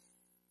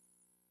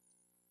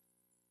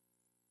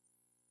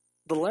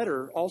 The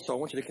letter also, I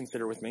want you to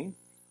consider with me,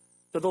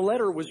 that the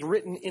letter was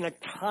written in a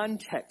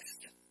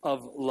context of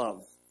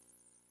love.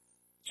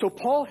 So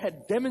Paul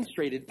had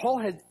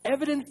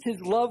evidenced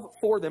his love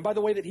for them by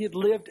the way that he had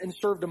lived and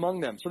served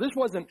among them. So this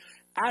wasn't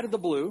out of the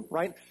blue,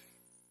 right?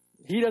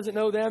 He doesn't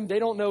know them, they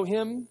don't know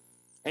him,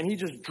 and he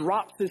just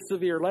drops this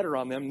severe letter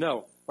on them.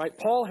 No. right?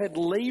 Paul had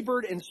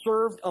labored and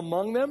served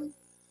among them.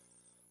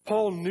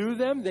 Paul knew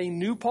them. They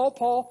knew Paul.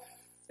 Paul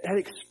had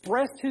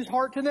expressed his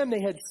heart to them.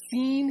 They had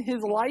seen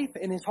his life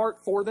and his heart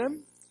for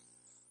them.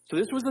 So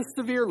this was a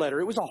severe letter.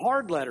 It was a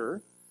hard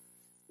letter.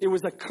 It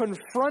was a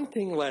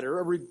confronting letter,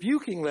 a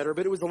rebuking letter,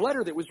 but it was a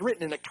letter that was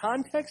written in a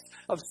context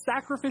of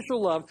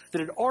sacrificial love that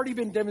had already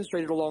been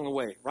demonstrated along the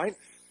way, right?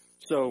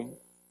 So,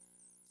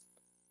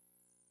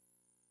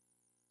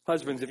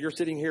 husbands, if you're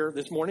sitting here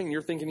this morning and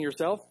you're thinking to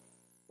yourself,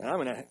 I'm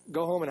going to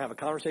go home and have a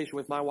conversation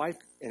with my wife,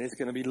 and it's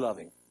going to be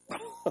loving.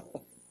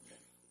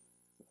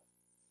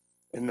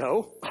 And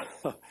no,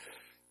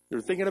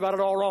 you're thinking about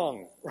it all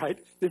wrong, right?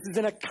 This is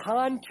in a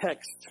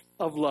context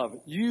of love.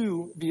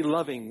 You be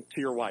loving to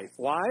your wife.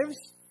 Wives,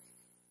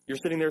 you're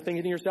sitting there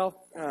thinking to yourself,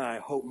 I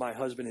hope my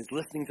husband is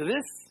listening to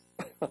this.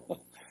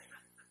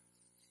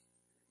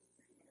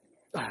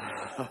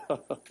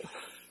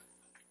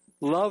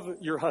 Love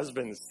your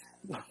husbands.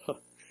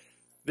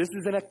 This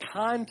is in a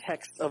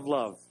context of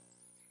love.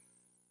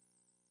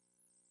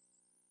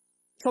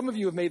 Some of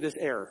you have made this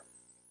error,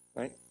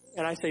 right?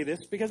 And I say this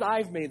because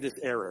I've made this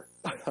error.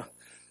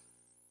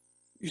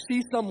 You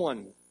see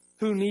someone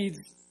who needs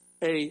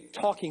a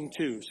talking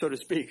to, so to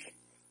speak.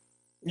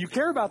 You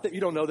care about them.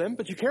 You don't know them,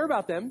 but you care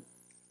about them.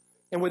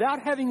 And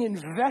without having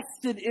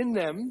invested in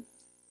them,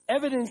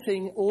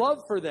 evidencing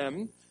love for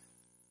them,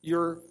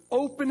 your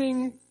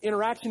opening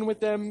interaction with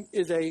them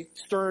is a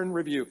stern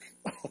rebuke.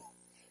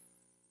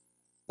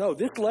 No,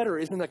 this letter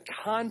is in the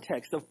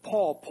context of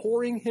Paul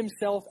pouring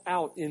himself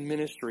out in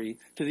ministry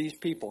to these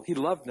people. He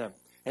loved them,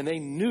 and they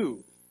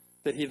knew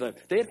that he loved.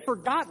 They had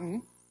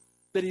forgotten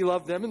that he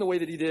loved them in the way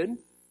that he did,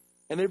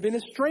 and they've been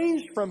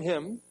estranged from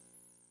him.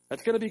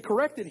 That's going to be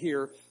corrected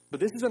here, but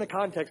this is in a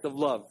context of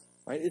love,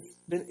 right? It's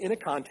been in a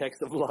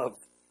context of love.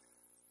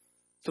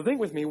 So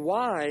think with me,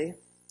 why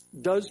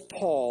does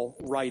Paul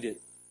write it?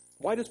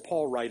 Why does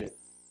Paul write it?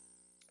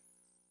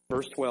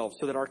 Verse 12,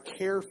 so that our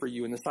care for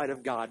you in the sight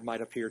of God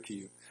might appear to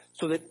you.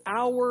 So that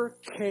our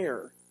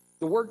care,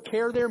 the word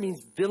care there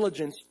means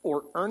diligence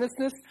or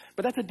earnestness,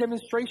 but that's a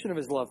demonstration of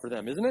his love for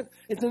them, isn't it?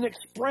 It's an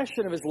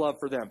expression of his love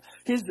for them.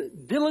 His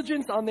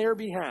diligence on their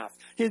behalf,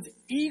 his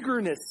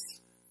eagerness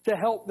to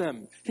help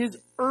them, his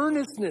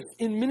earnestness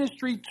in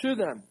ministry to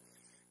them.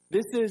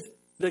 This is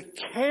the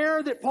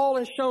care that Paul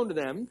has shown to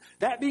them,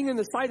 that being in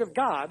the sight of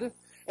God,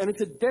 and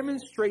it's a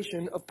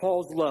demonstration of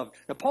Paul's love.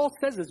 Now, Paul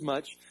says as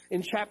much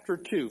in chapter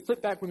 2.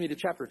 Flip back with me to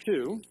chapter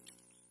 2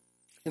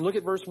 and look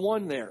at verse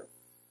 1 there.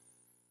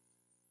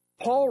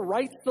 Paul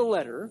writes the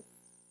letter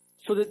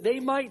so that they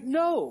might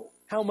know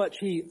how much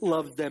he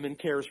loves them and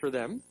cares for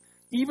them.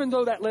 Even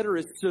though that letter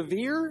is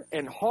severe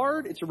and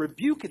hard, it's a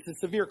rebuke, it's a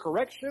severe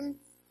correction.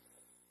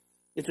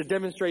 It's a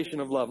demonstration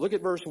of love. Look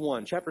at verse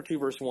 1, chapter 2,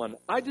 verse 1.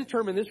 I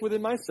determined this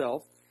within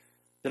myself,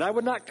 that I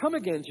would not come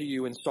again to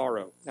you in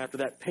sorrow after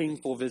that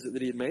painful visit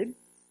that he had made.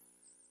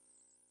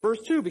 Verse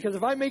 2, because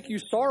if I make you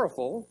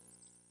sorrowful,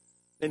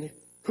 then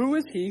who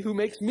is he who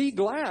makes me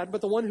glad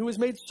but the one who is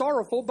made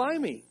sorrowful by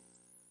me?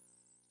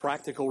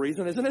 Practical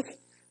reason, isn't it?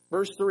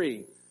 Verse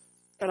 3,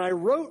 and I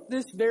wrote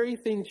this very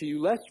thing to you,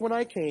 lest when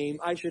I came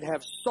I should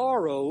have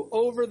sorrow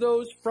over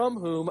those from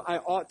whom I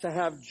ought to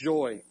have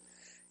joy,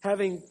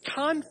 having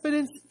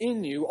confidence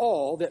in you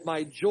all that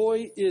my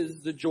joy is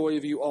the joy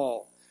of you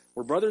all.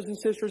 We're brothers and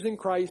sisters in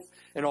Christ,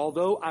 and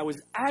although I was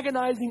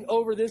agonizing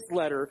over this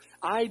letter,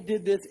 I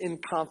did this in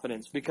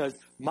confidence because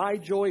my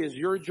joy is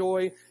your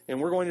joy, and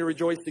we're going to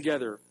rejoice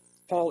together.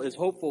 Paul is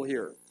hopeful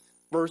here.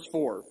 Verse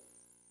 4,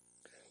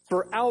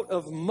 for out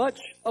of much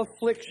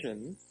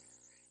affliction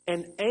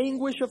and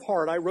anguish of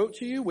heart I wrote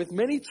to you with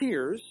many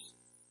tears.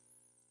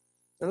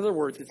 In other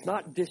words, it's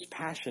not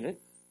dispassionate.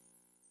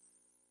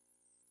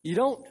 You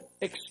don't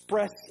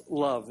express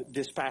love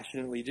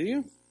dispassionately, do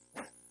you?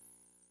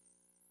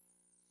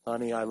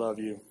 Honey, I love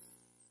you.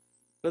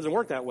 It doesn't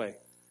work that way.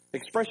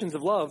 Expressions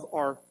of love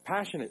are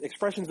passionate.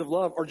 Expressions of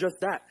love are just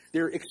that.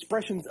 They're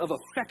expressions of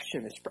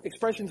affection,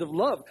 expressions of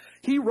love.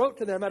 He wrote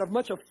to them out of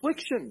much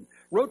affliction,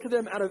 wrote to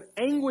them out of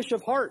anguish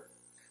of heart,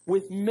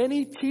 with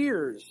many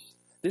tears.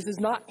 This is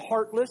not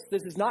heartless.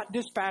 This is not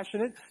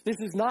dispassionate.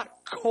 This is not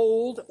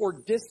cold or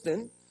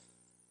distant.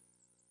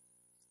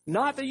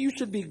 Not that you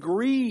should be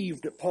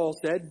grieved, Paul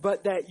said,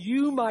 but that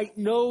you might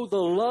know the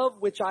love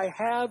which I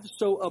have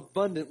so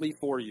abundantly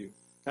for you.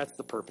 That's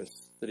the purpose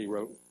that he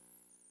wrote.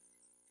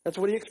 That's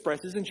what he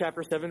expresses in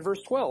chapter 7,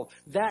 verse 12.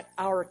 That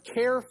our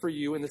care for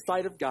you in the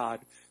sight of God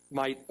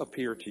might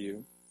appear to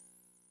you.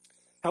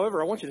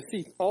 However, I want you to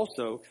see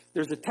also,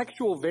 there's a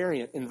textual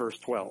variant in verse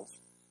 12.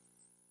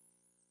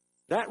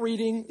 That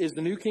reading is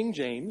the New King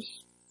James.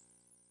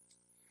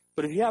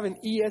 But if you have an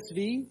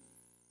ESV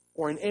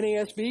or an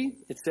NASB,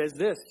 it says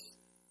this,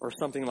 or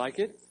something like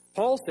it.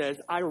 Paul says,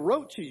 I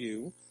wrote to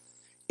you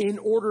in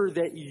order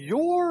that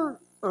your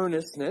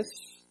earnestness,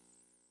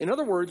 in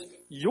other words,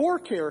 your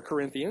care,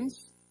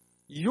 Corinthians,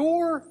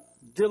 your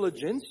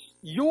diligence,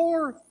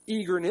 your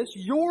eagerness,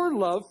 your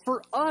love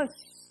for us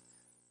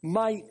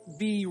might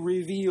be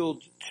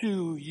revealed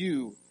to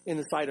you in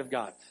the sight of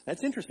God.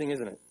 That's interesting,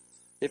 isn't it?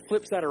 It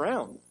flips that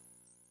around.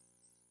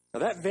 Now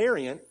that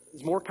variant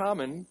is more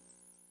common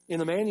in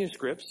the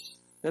manuscripts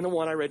than the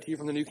one I read to you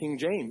from the New King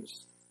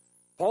James.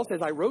 Paul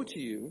says, I wrote to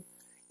you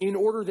in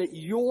order that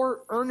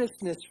your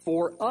earnestness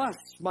for us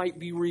might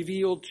be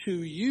revealed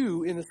to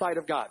you in the sight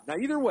of God. Now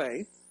either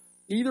way,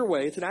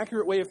 it's an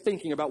accurate way of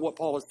thinking about what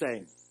Paul is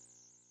saying.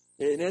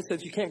 In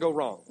essence, you can't go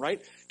wrong,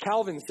 right?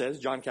 Calvin says,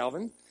 John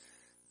Calvin,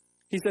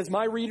 he says,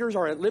 my readers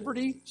are at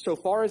liberty, so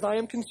far as I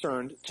am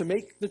concerned, to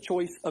make the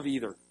choice of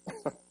either.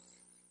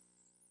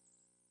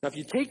 Now, if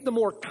you take the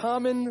more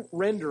common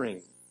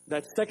rendering,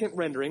 that second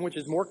rendering, which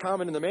is more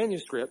common in the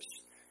manuscripts,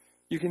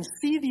 you can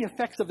see the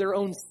effects of their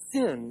own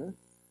sin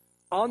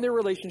on their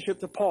relationship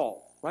to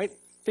Paul, right?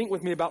 Think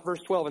with me about verse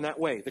 12 in that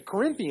way. The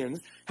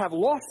Corinthians have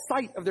lost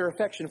sight of their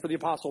affection for the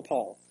Apostle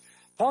Paul.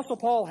 Apostle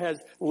Paul has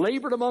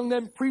labored among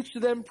them, preached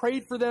to them,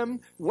 prayed for them,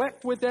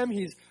 wept with them.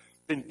 He's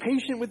been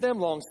patient with them,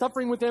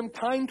 long-suffering with them,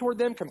 kind toward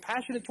them,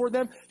 compassionate toward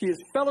them. He has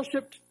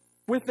fellowshiped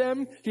with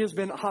them. He has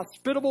been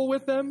hospitable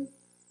with them.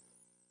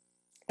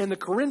 And the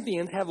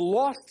Corinthians have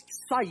lost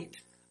sight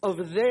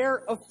of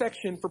their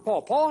affection for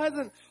Paul. Paul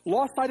hasn't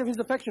lost sight of his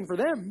affection for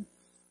them.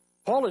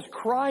 Paul is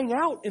crying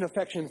out in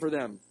affection for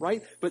them,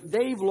 right? But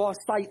they've lost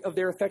sight of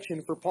their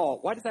affection for Paul.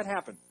 Why does that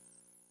happen?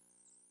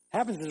 It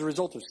happens as a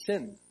result of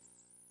sin.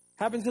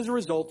 Happens as a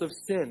result of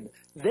sin.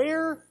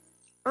 Their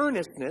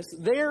earnestness,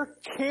 their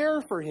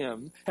care for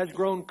him has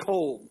grown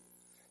cold.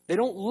 They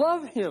don't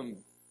love him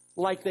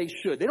like they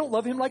should. They don't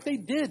love him like they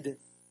did,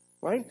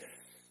 right?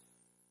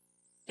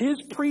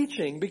 His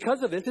preaching,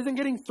 because of this, isn't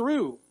getting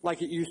through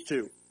like it used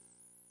to.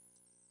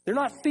 They're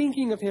not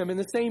thinking of him in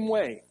the same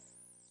way.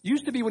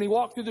 Used to be when he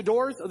walked through the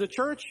doors of the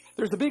church,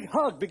 there's a big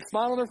hug, big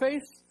smile on their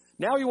face.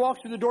 Now he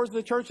walks through the doors of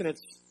the church and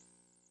it's,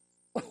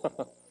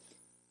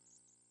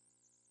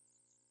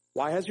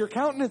 why has your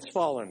countenance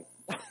fallen?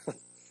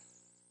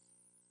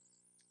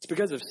 It's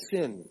because of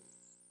sin.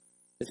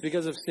 It's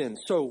because of sin.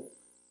 So,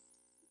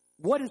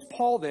 what is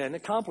Paul then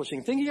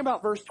accomplishing? Thinking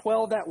about verse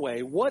 12 that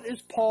way, what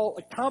is Paul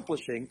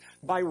accomplishing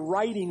by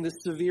writing the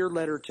severe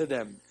letter to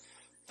them?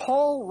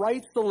 Paul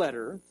writes the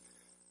letter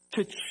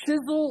to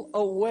chisel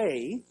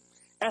away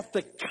at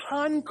the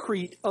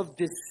concrete of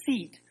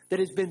deceit that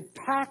has been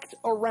packed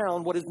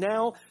around what is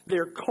now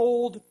their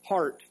cold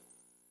heart.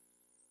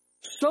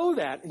 So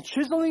that, in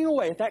chiseling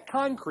away at that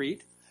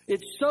concrete,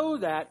 it's so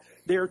that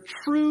their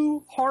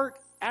true heart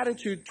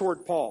attitude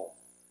toward Paul,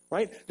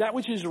 right? That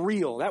which is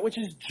real, that which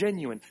is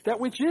genuine, that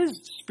which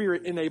is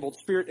Spirit-enabled,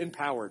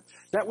 Spirit-empowered,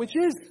 that which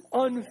is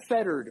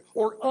unfettered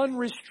or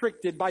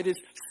unrestricted by this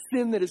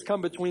sin that has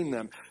come between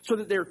them, so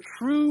that their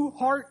true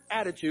heart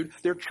attitude,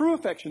 their true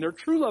affection, their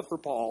true love for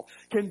Paul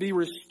can be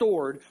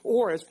restored,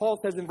 or as Paul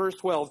says in verse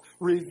 12,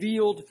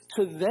 revealed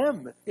to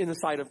them in the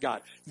sight of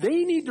God.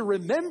 They need to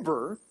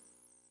remember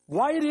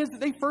why it is that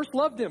they first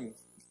loved him,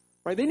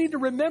 right? They need to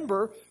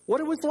remember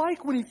what it was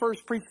like when he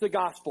first preached the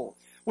gospel,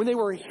 when they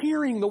were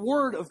hearing the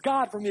word of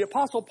God from the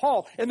Apostle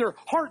Paul, and their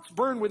hearts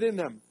burned within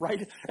them,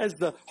 right? As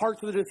the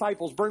hearts of the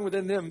disciples burned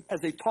within them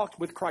as they talked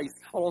with Christ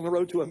along the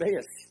road to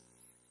Emmaus,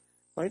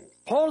 right?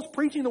 Paul's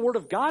preaching the word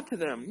of God to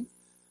them,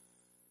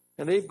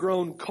 and they've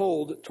grown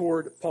cold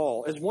toward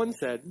Paul. As one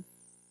said,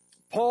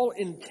 Paul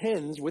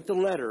intends with the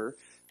letter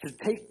to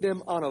take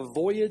them on a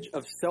voyage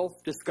of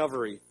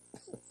self-discovery.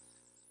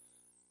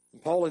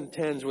 Paul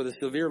intends with a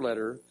severe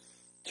letter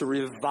to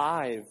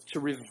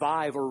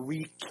revive or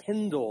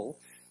rekindle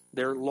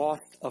their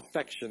lost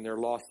affection, their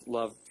lost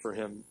love for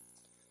him.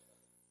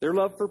 Their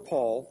love for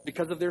Paul,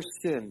 because of their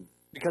sin,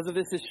 because of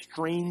this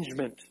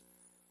estrangement,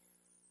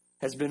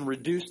 has been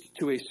reduced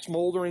to a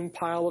smoldering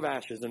pile of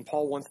ashes, and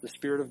Paul wants the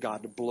Spirit of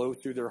God to blow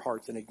through their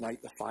hearts and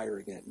ignite the fire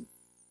again.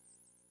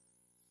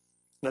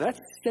 Now that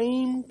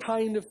same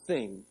kind of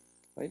thing,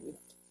 right?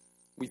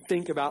 We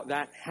think about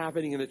that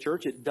happening in the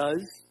church. It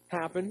does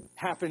happen,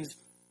 happens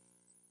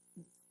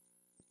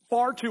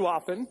far too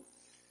often.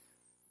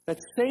 That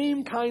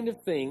same kind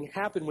of thing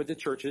happened with the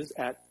churches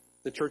at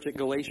the church at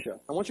Galatia.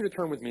 I want you to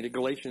turn with me to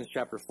Galatians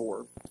chapter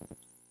 4.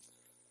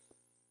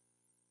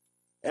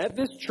 At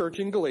this church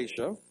in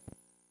Galatia,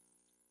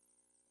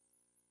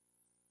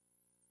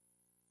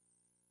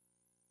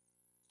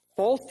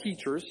 false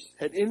teachers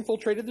had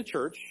infiltrated the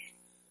church.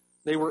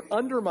 They were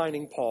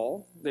undermining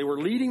Paul. They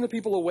were leading the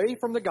people away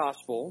from the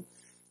gospel.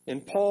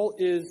 And Paul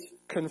is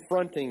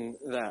confronting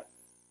that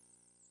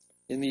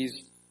in these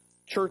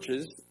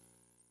churches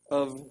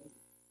of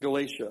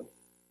Galatia.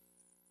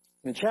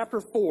 In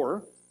chapter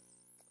 4,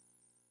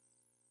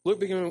 look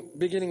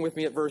beginning with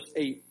me at verse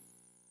 8.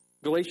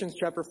 Galatians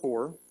chapter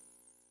 4,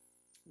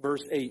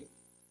 verse 8.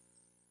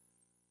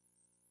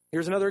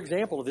 Here's another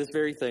example of this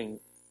very thing.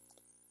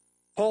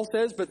 Paul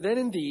says, "But then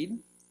indeed,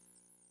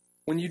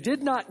 when you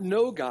did not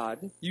know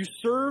God, you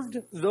served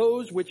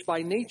those which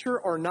by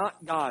nature are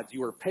not gods.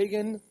 You are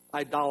pagan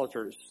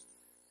idolaters.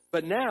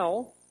 But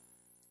now,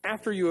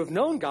 after you have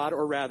known God,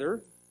 or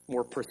rather,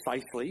 more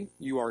precisely,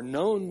 you are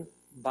known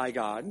by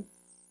God,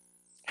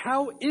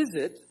 how is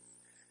it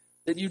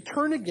that you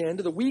turn again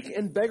to the weak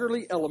and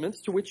beggarly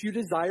elements to which you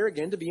desire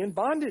again to be in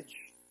bondage?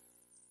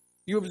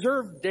 You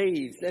observe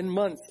days and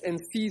months and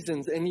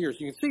seasons and years.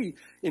 You can see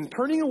in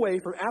turning away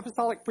from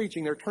apostolic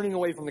preaching, they're turning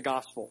away from the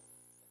gospel.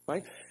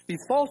 Right?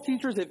 These false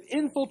teachers have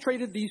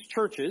infiltrated these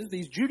churches.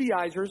 These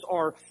Judaizers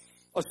are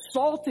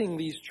assaulting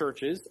these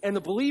churches, and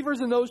the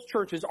believers in those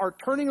churches are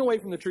turning away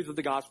from the truth of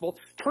the gospel,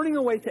 turning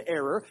away to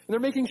error, and they're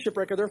making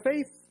shipwreck of their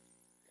faith.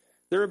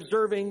 They're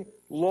observing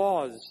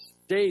laws,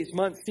 days,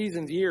 months,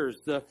 seasons, years,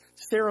 the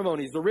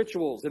ceremonies, the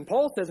rituals. And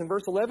Paul says in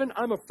verse 11,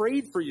 I'm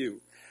afraid for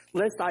you,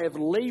 lest I have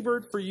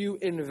labored for you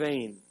in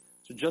vain.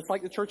 So just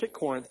like the church at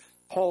Corinth,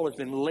 Paul has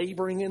been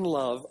laboring in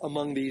love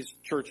among these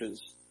churches.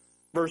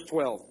 Verse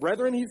 12,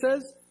 brethren, he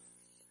says,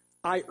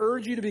 I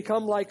urge you to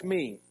become like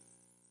me,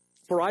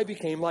 for I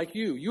became like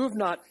you. You have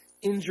not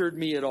injured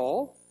me at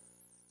all.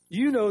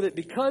 You know that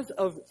because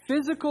of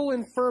physical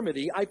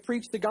infirmity, I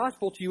preached the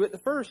gospel to you at the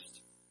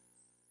first.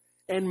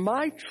 And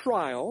my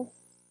trial,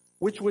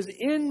 which was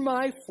in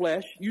my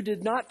flesh, you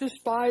did not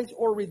despise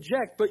or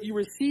reject, but you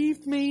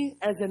received me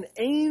as an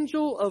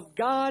angel of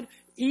God,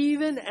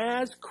 even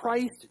as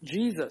Christ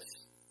Jesus.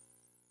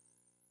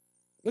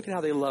 Look at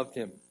how they loved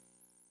him.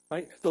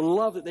 Right? The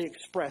love that they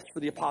expressed for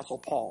the Apostle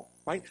Paul,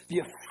 right?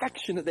 The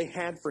affection that they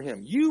had for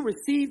him. You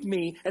received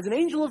me as an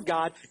angel of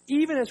God,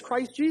 even as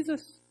Christ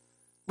Jesus.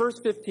 Verse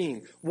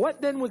 15, what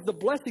then was the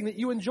blessing that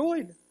you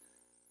enjoyed?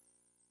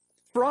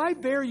 For I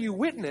bear you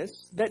witness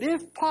that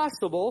if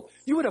possible,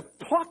 you would have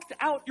plucked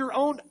out your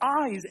own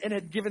eyes and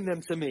had given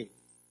them to me.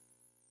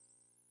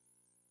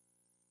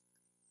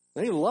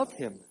 They loved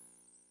him.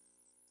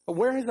 But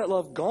where has that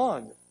love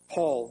gone?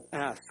 Paul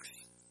asks.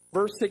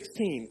 Verse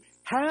 16,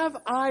 have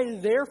I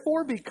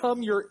therefore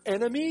become your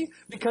enemy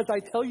because I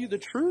tell you the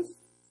truth?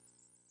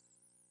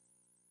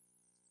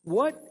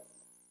 What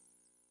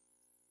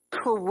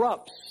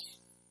corrupts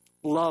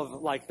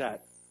love like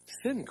that?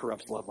 Sin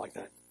corrupts love like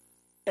that.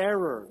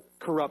 Error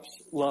corrupts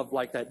love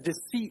like that.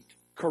 Deceit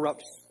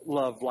corrupts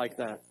love like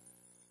that.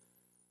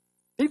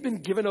 They've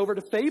been given over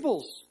to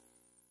fables.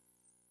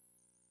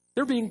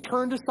 They're being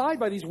turned aside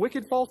by these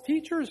wicked false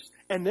teachers,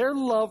 and their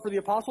love for the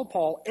Apostle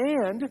Paul,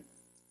 and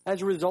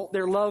as a result,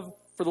 their love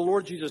for the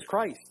Lord Jesus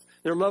Christ,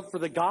 their love for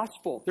the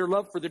gospel, their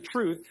love for the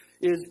truth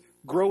is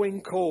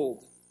growing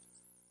cold.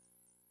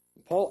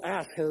 Paul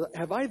asks,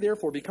 have I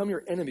therefore become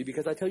your enemy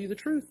because I tell you the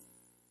truth?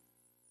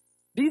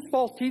 These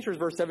false teachers,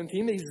 verse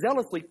 17, they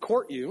zealously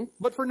court you,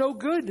 but for no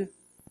good.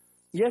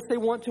 Yes, they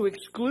want to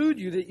exclude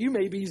you that you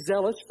may be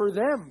zealous for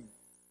them.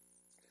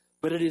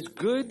 But it is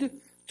good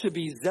to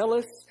be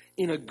zealous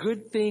in a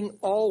good thing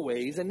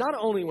always, and not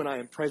only when I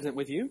am present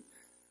with you.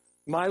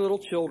 My little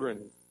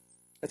children,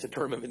 that's a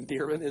term of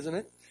endearment, isn't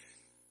it?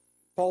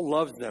 Paul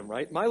loves them,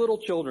 right? My little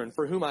children,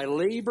 for whom I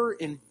labor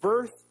in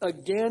birth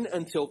again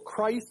until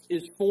Christ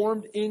is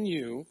formed in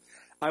you,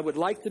 I would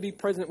like to be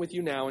present with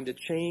you now and to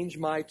change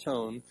my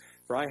tone,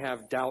 for I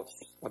have doubts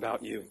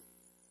about you.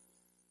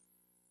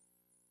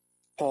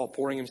 Paul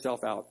pouring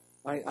himself out.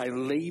 I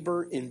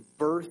labor in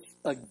birth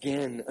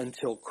again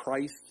until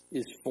Christ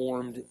is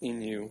formed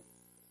in you.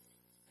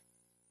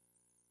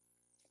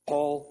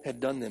 Paul had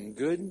done them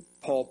good.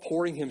 Paul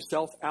pouring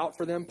himself out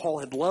for them. Paul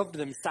had loved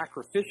them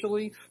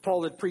sacrificially.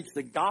 Paul had preached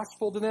the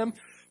gospel to them.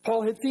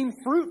 Paul had seen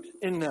fruit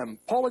in them.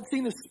 Paul had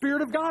seen the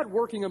Spirit of God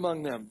working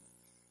among them.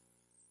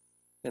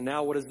 And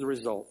now what is the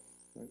result?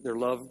 Their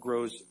love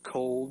grows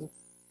cold.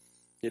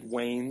 It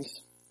wanes.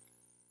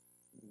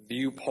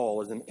 View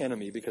Paul as an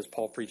enemy because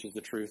Paul preaches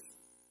the truth.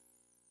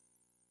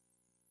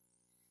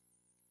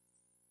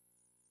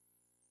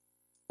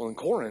 Well, in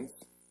Corinth,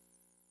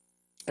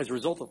 as a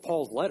result of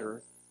Paul's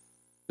letter,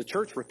 the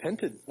church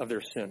repented of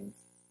their sin.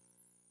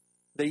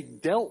 They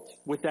dealt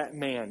with that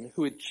man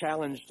who had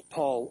challenged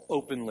Paul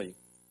openly.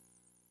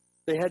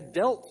 They had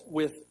dealt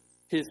with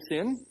his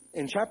sin.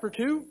 In chapter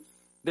 2,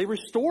 they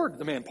restored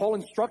the man. Paul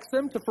instructs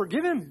them to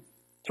forgive him,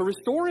 to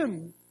restore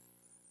him.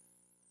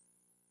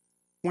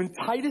 When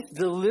Titus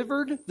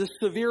delivered the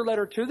severe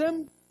letter to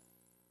them,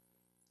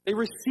 they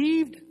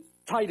received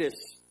Titus,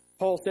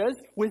 Paul says,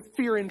 with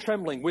fear and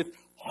trembling, with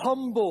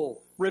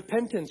humble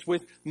repentance,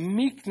 with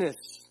meekness,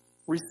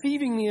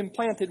 receiving the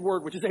implanted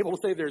word which is able to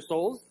save their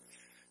souls.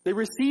 They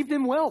received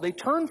him well. They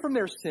turned from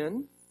their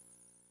sin.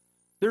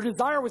 Their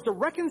desire was to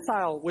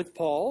reconcile with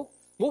Paul.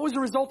 What was the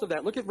result of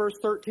that? Look at verse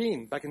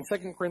 13, back in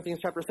 2 Corinthians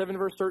chapter 7,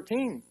 verse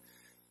 13.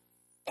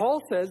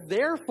 Paul says,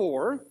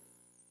 therefore,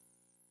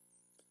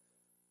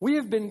 we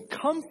have been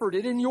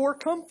comforted in your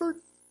comfort.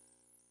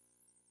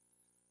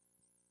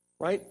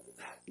 Right?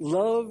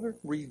 Love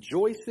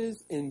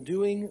rejoices in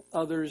doing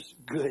others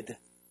good.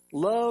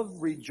 Love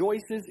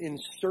rejoices in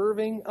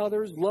serving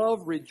others.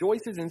 Love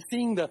rejoices in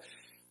seeing the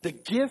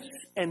gifts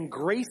and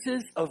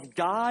graces of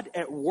God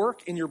at work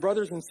in your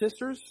brothers and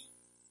sisters.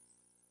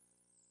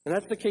 And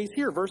that's the case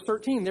here. Verse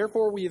 13,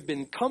 therefore we have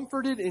been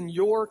comforted in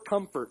your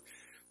comfort.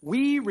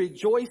 We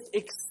rejoice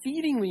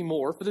exceedingly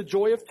more for the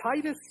joy of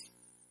Titus,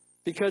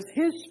 because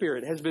his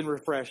spirit has been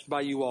refreshed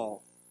by you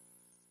all.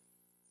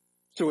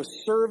 So a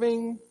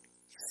serving,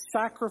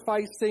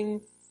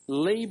 sacrificing,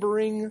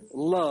 laboring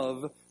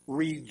love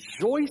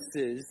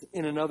rejoices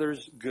in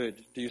another's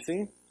good. Do you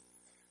see?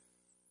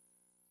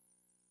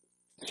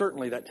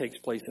 certainly that takes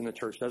place in the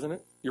church, doesn't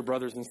it? Your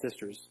brothers and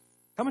sisters.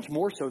 How much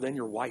more so than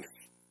your wife?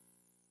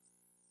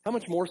 How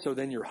much more so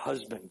than your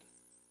husband?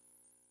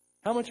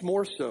 How much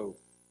more so,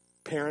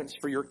 parents,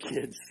 for your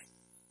kids?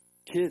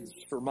 Kids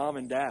for mom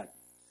and dad.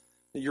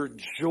 That your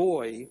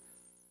joy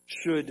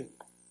should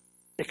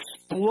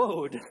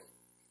explode,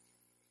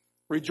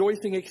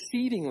 rejoicing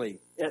exceedingly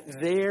at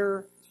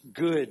their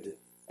good,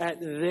 at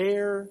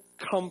their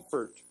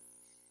comfort.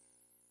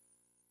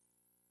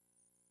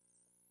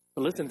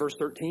 But listen, verse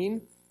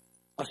 13,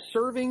 a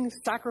serving,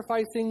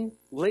 sacrificing,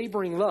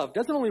 laboring love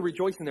doesn't only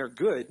rejoice in their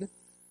good,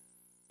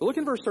 but look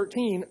in verse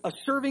 13, a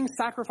serving,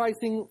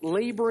 sacrificing,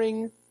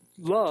 laboring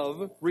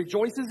love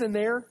rejoices in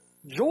their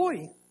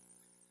joy.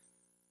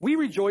 We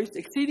rejoiced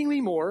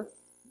exceedingly more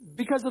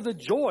because of the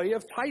joy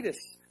of Titus,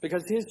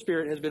 because his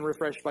spirit has been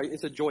refreshed by,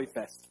 it's a joy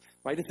fest,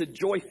 right? It's a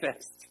joy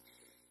fest.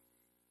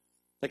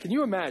 Now, can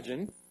you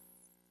imagine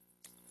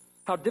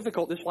how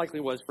difficult this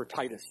likely was for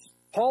Titus?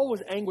 Paul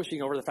was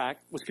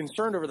was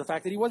concerned over the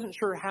fact that he wasn't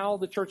sure how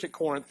the church at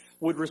Corinth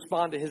would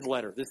respond to his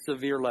letter, this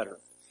severe letter.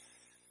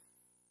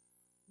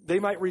 They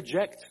might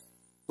reject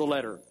the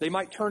letter. They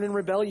might turn in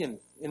rebellion,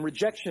 in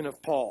rejection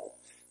of Paul.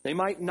 They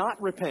might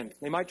not repent.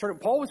 They might turn.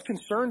 Paul was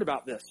concerned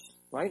about this,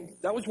 right?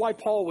 That was why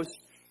Paul was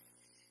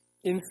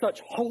in such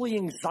holy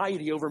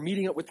anxiety over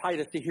meeting up with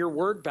Titus to hear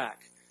word back.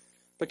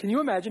 But can you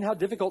imagine how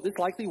difficult this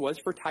likely was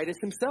for Titus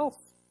himself?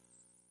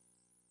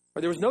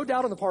 There was no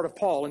doubt on the part of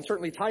Paul, and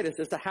certainly Titus,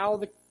 as to how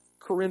the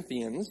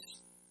Corinthians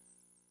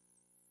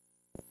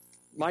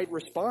might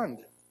respond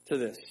to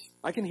this.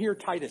 I can hear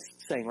Titus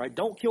saying, right,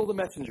 don't kill the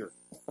messenger.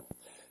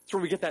 That's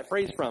where we get that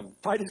phrase from.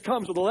 Titus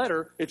comes with a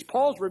letter. It's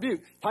Paul's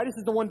rebuke. Titus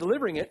is the one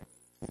delivering it.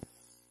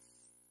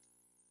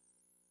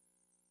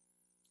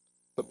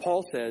 But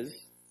Paul says,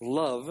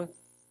 love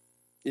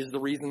is the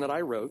reason that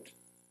I wrote,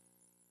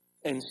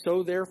 and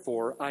so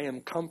therefore I am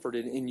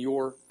comforted in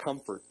your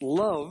comfort.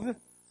 Love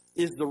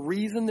is the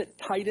reason that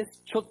Titus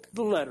took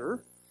the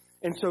letter,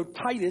 and so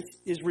Titus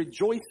is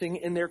rejoicing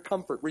in their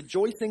comfort,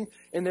 rejoicing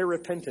in their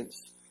repentance.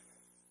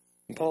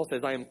 And Paul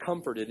says, I am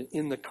comforted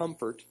in the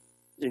comfort,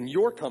 in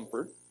your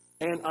comfort,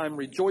 and I'm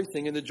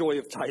rejoicing in the joy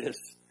of Titus.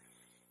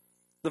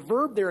 The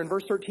verb there in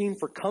verse 13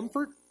 for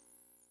comfort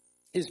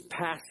is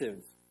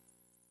passive.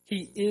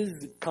 He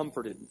is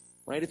comforted,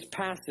 right? It's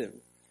passive.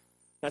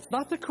 That's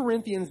not the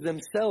Corinthians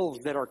themselves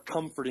that are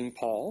comforting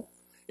Paul.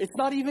 It's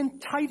not even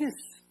Titus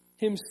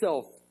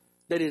himself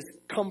that is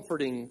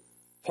comforting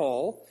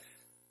Paul.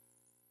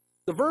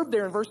 The verb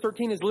there in verse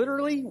 13 is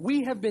literally,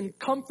 we have been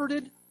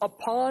comforted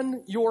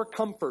upon your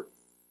comfort.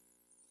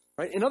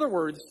 Right? In other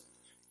words,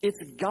 it's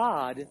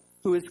God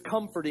who is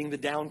comforting the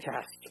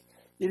downcast.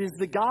 It is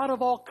the God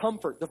of all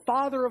comfort, the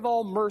Father of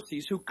all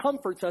mercies, who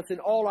comforts us in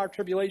all our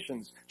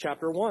tribulations.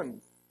 Chapter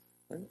 1.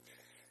 Right?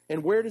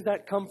 And where does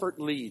that comfort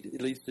lead?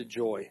 It leads to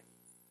joy.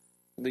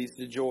 It leads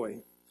to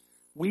joy.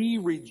 We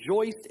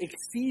rejoiced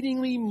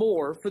exceedingly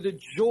more for the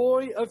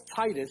joy of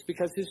Titus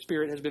because his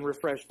spirit has been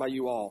refreshed by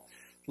you all.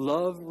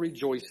 Love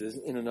rejoices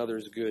in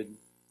another's good.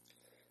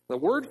 The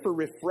word for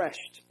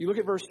refreshed, you look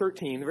at verse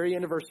 13, the very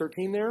end of verse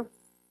 13 there.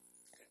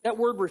 That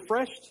word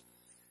refreshed,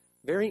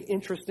 very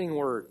interesting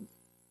word.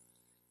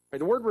 Right,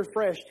 the word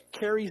refreshed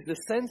carries the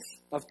sense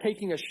of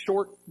taking a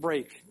short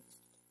break,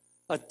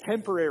 a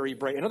temporary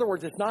break. In other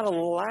words, it's not a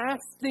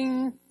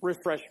lasting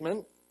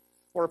refreshment,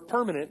 or a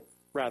permanent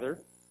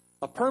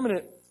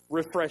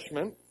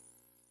refreshment.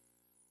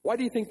 Why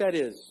do you think that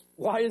is?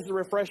 Why is the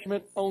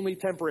refreshment only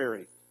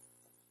temporary?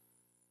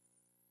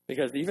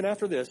 Because even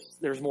after this,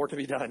 there's more to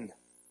be done.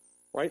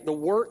 Right? The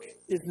work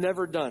is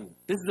never done.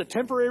 This is a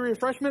temporary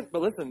refreshment,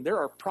 but listen, there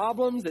are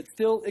problems that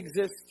still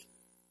exist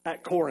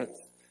at Corinth.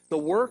 The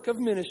work of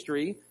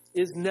ministry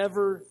is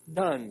never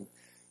done.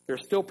 There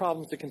are still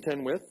problems to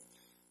contend with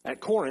at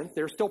Corinth.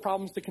 There are still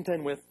problems to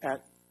contend with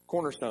at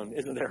Cornerstone,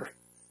 isn't there?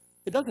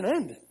 It doesn't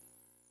end.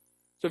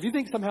 So if you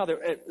think somehow that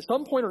at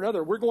some point or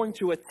another we're going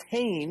to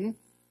attain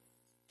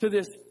to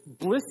this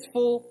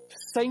blissful,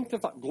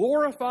 sanctified,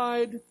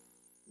 glorified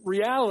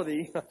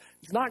reality,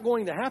 it's not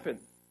going to happen.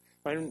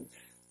 Right?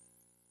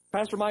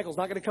 Pastor Michael's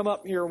not going to come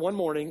up here one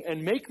morning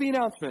and make the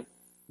announcement,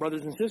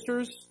 brothers and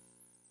sisters,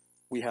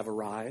 we have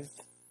arrived.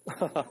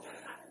 The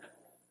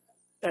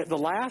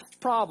last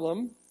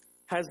problem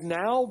has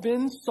now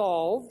been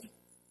solved.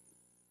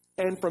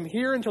 And from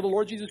here until the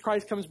Lord Jesus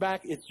Christ comes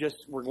back, it's just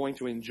we're going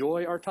to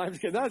enjoy our time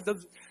together.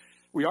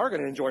 We are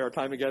going to enjoy our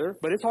time together,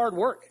 but it's hard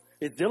work.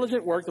 It's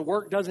diligent work. The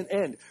work doesn't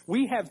end.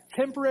 We have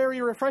temporary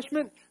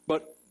refreshment,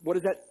 but what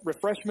does that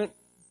refreshment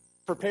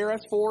prepare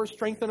us for,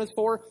 strengthen us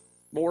for?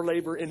 More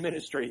labor in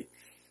ministry,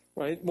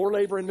 right? More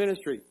labor in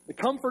ministry. The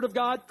comfort of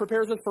God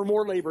prepares us for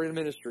more labor in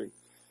ministry.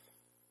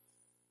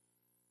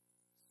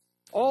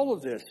 All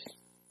of this,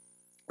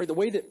 right, the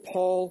way that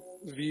Paul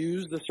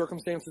views the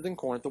circumstances in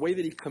Corinth, the way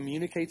that he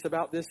communicates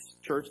about this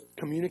church,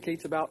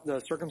 communicates about the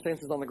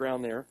circumstances on the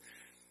ground there,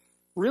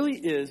 really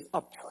is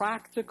a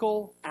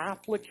practical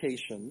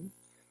application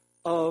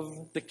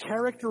of the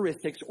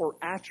characteristics or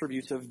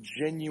attributes of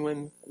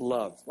genuine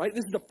love, right?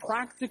 This is a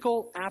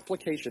practical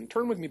application.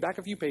 Turn with me back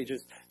a few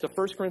pages to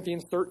 1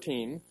 Corinthians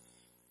 13.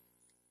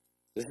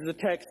 This is a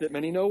text that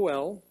many know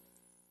well,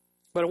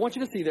 but I want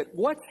you to see that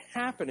what's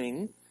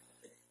happening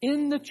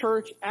in the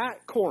church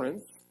at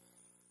Corinth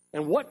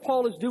and what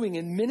Paul is doing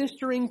in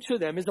ministering to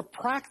them is a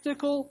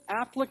practical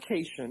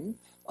application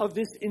of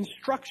this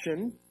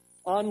instruction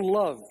on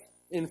love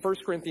in 1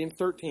 Corinthians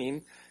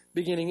 13,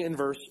 beginning in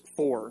verse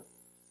 4.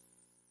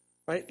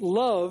 Right?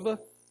 Love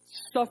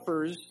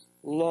suffers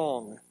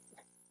long.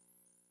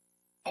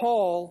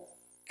 Paul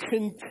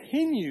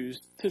continues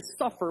to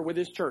suffer with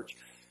his church.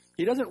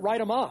 He doesn't write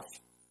them off.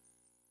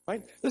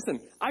 Right? Listen,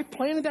 I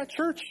planted that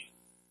church.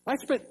 I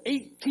spent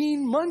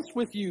 18 months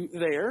with you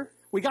there.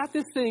 We got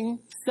this thing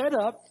set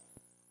up.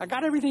 I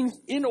got everything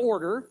in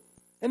order.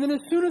 And then as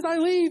soon as I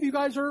leave, you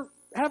guys are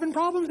having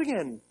problems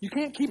again. You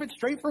can't keep it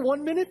straight for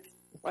 1 minute.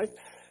 Right?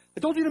 I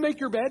told you to make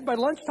your bed. By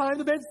lunchtime,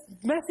 the bed's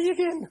messy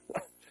again.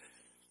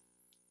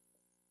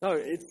 No,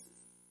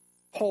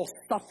 Paul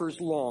suffers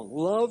long.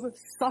 Love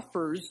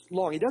suffers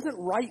long. He doesn't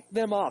write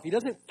them off. He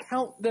doesn't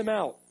count them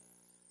out.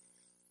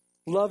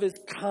 Love is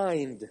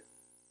kind.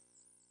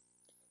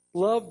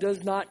 Love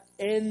does not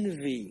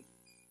envy.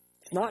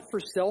 It's not for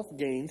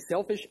self-gain,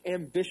 selfish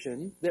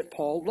ambition that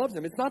Paul loves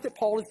them. It's not that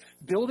Paul is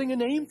building a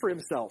name for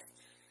himself.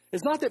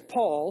 It's not that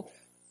Paul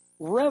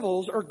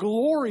revels or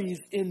glories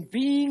in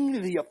being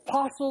the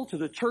apostle to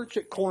the church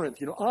at Corinth.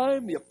 You know,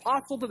 I'm the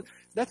apostle to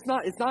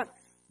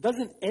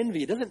doesn't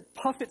envy. It doesn't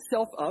puff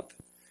itself up.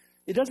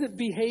 It doesn't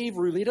behave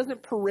rudely. It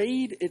doesn't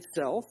parade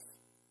itself.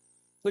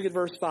 Look at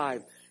verse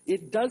 5.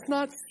 It does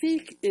not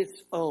seek its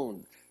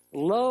own.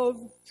 Love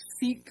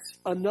seeks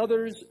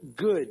another's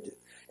good.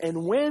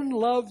 And when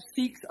love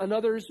seeks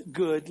another's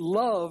good,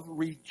 love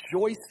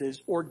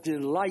rejoices or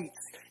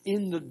delights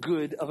in the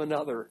good of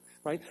another.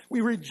 Right?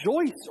 We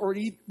rejoice or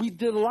we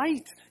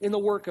delight in the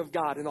work of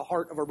God in the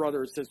heart of a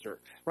brother or sister.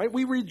 Right?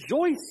 We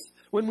rejoice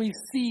when we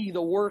see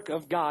the work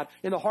of God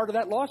in the heart of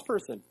that lost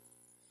person.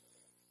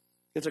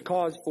 It's a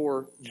cause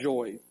for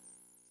joy.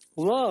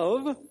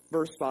 Love,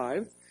 verse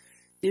 5,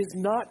 is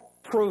not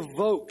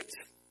provoked.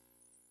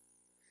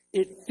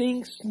 It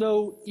thinks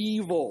no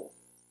evil.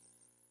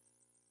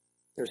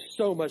 There's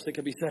so much that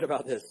can be said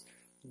about this.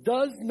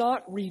 Does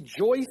not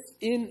rejoice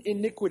in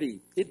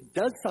iniquity. It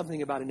does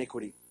something about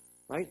iniquity,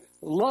 right?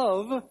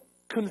 Love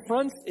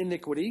confronts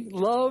iniquity.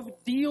 Love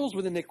deals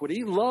with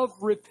iniquity. Love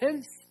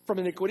repents from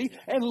iniquity.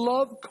 And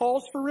love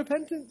calls for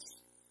repentance.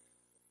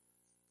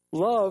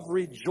 Love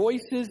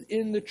rejoices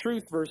in the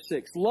truth, verse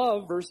 6.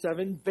 Love, verse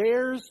 7,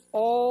 bears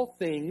all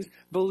things,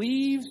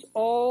 believes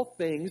all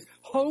things,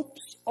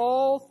 hopes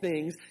all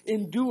things,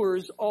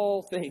 endures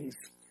all things.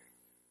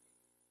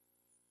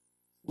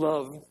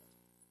 Love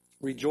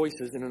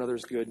rejoices in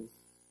another's good.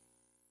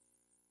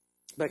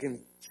 Back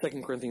in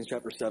 2 Corinthians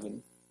chapter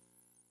 7.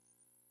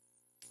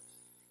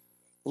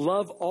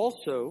 Love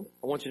also,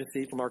 I want you to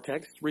see from our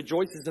text,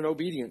 rejoices in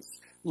obedience.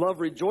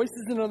 Love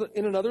rejoices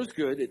in another's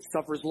good. It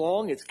suffers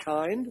long. It's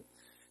kind.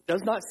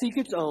 Does not seek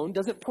its own.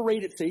 Doesn't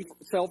parade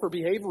itself or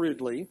behave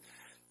rudely.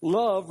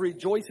 Love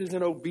rejoices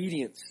in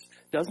obedience.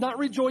 Does not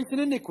rejoice in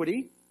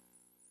iniquity.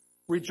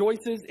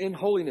 Rejoices in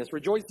holiness.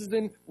 Rejoices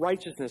in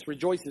righteousness.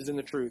 Rejoices in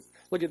the truth.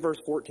 Look at verse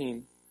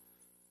 14.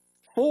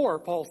 For,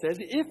 Paul says,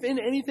 if in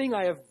anything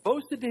I have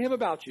boasted to him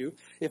about you,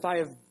 if I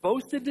have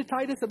boasted to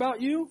Titus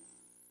about you,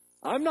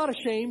 I'm not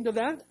ashamed of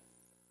that.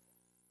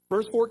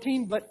 Verse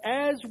 14, but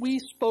as we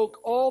spoke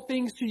all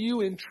things to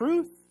you in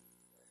truth,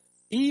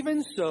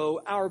 even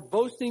so our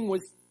boasting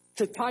was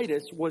to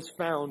Titus was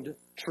found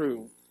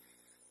true.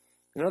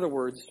 In other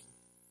words,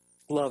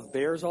 love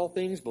bears all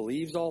things,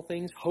 believes all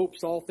things,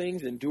 hopes all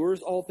things,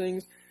 endures all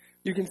things.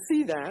 You can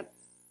see that.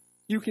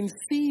 You can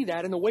see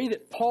that in the way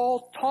that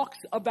Paul talks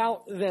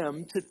about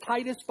them to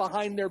Titus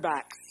behind their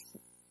backs,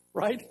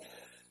 right?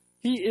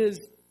 He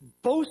is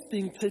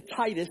boasting to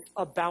Titus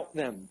about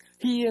them.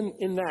 He,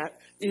 in that,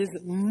 is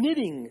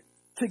knitting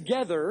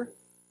together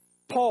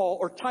Paul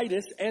or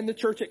Titus and the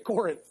church at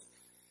Corinth.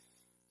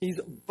 He's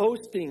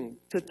boasting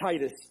to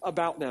Titus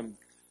about them.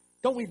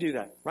 Don't we do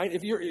that, right?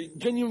 If you're a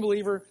genuine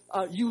believer,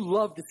 you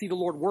love to see the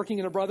Lord working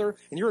in a brother,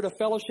 and you're at a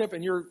fellowship,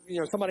 and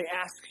somebody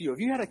asks you, have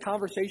you had a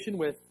conversation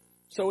with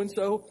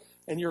so-and-so?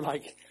 And you're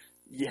like,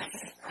 yes.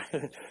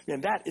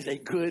 And that is a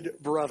good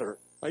brother.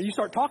 You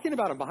start talking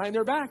about him behind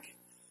their back.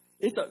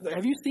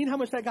 Have you seen how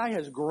much that guy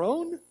has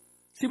grown?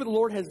 See what the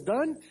Lord has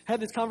done? Had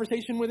this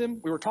conversation with him.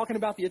 We were talking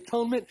about the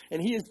atonement,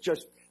 and he is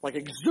just like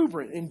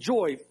exuberant in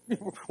joy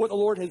what the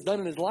Lord has done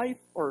in his life,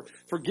 or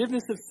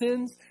forgiveness of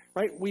sins,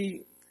 right?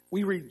 We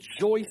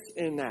rejoice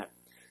in that,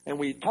 and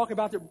we talk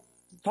about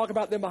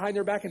them behind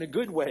their back in a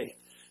good way.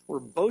 We're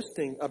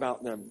boasting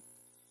about them.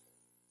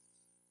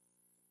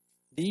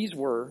 These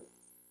were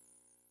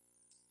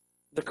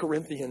the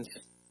Corinthians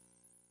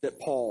that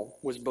Paul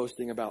was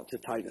boasting about to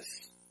Titus.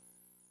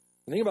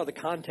 And think about the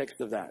context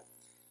of that.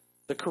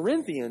 The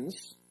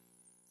Corinthians,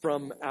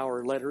 from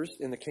our letters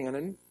in the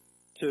canon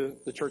to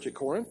the church at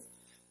Corinth,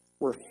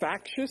 were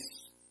factious,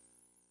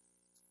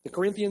 The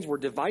Corinthians were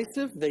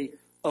divisive. They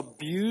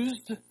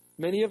abused,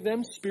 many of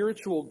them,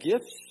 spiritual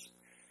gifts.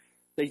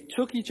 They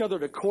took each other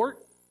to court,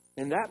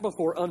 and that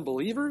before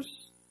unbelievers.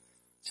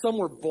 Some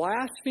were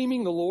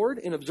blaspheming the Lord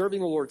in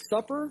observing the Lord's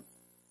Supper.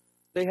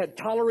 They had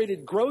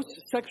tolerated gross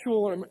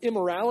sexual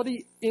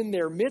immorality in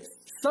their midst,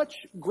 such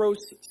gross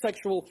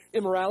sexual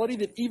immorality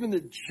that even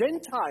the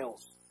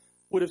Gentiles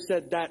would have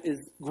said that is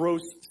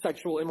gross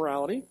sexual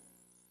immorality.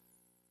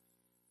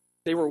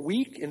 They were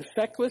weak and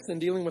feckless in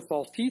dealing with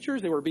false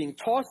teachers. They were being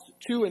tossed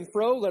to and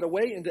fro, led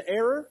away into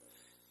error.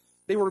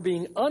 They were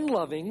being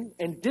unloving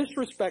and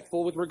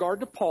disrespectful with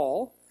regard to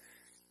Paul.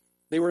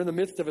 They were in the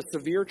midst of a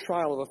severe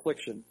trial of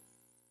affliction.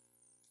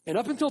 And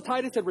up until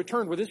Titus had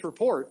returned with this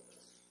report,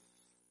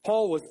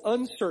 Paul was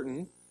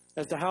uncertain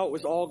as to how it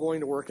was all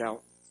going to work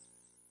out.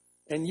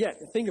 And yet,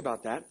 think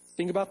about that.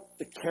 Think about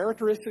the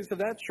characteristics of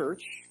that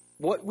church,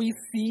 what we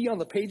see on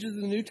the pages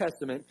of the New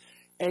Testament.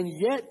 And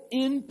yet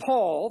in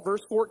Paul,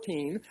 verse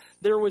 14,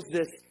 there was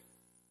this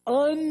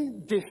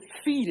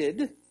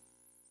undefeated,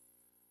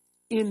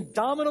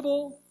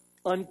 indomitable,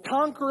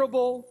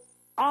 unconquerable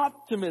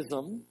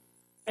optimism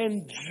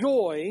and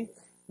joy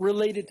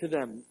related to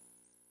them.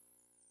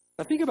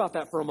 Now think about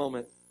that for a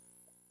moment.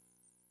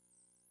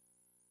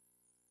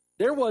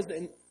 There was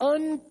an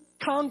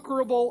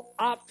unconquerable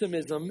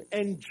optimism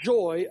and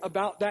joy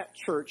about that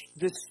church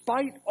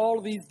despite all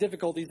of these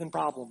difficulties and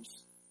problems.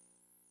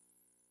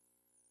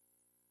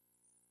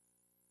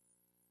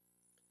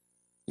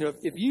 You know,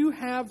 if you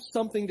have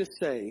something to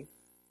say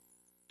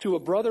to a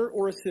brother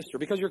or a sister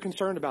because you're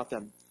concerned about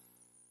them,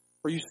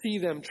 or you see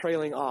them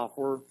trailing off,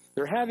 or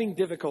they're having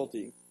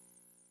difficulty,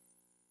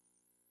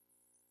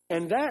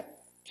 and that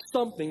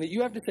something that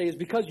you have to say is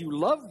because you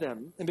love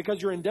them and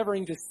because you're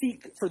endeavoring to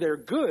seek for their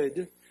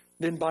good,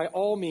 then by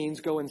all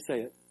means go and say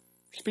it.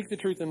 Speak the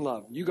truth in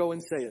love. You go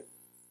and say it.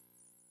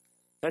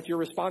 That's your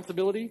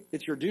responsibility.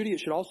 It's your duty.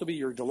 It should also be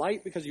your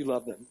delight because you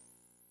love them.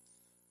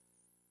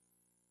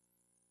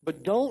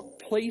 But don't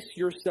place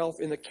yourself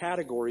in the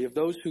category of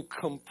those who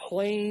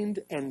complained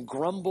and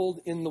grumbled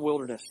in the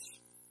wilderness.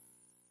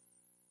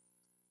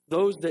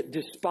 Those that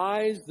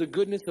despised the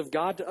goodness of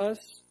God to us.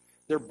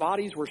 Their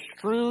bodies were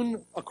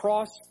strewn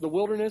across the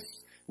wilderness.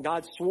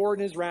 God swore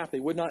in his wrath they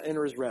would not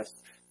enter his rest.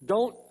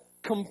 Don't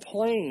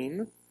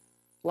complain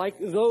like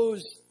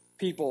those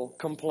people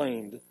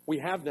complained. We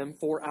have them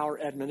for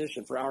our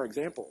admonition, for our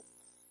example.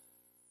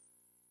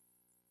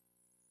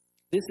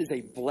 This is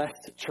a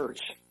blessed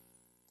church.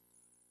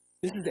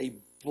 This is a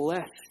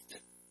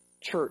blessed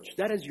church.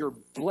 That is your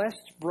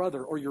blessed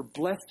brother or your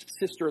blessed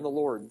sister in the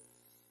Lord.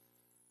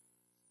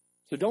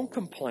 So don't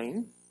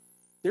complain.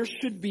 There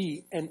should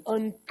be an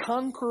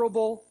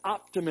unconquerable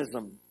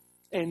optimism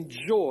and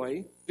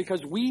joy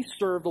because we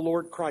serve the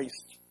Lord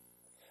Christ.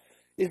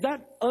 Is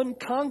that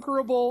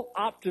unconquerable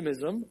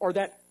optimism or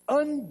that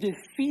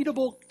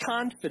undefeatable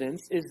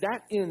confidence, is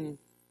that in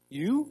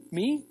you,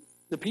 me,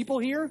 the people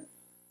here?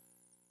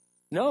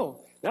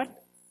 No. That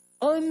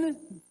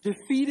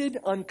undefeated,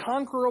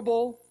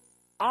 unconquerable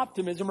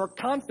optimism or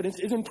confidence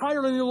is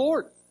entirely the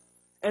Lord.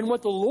 And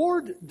what the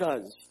Lord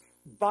does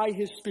by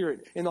his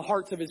Spirit in the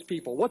hearts of his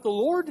people, what the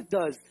Lord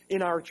does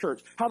in our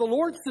church, how the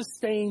Lord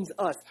sustains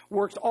us,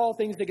 works all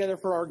things together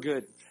for our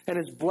good, and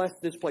has blessed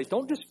this place.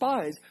 Don't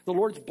despise the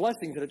Lord's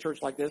blessings in a church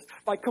like this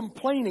by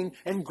complaining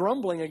and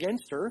grumbling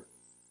against her.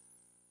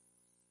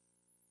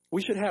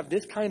 We should have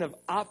this kind of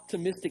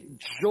optimistic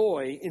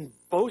joy in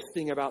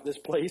boasting about this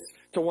place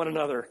to one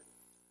another.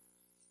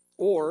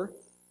 Or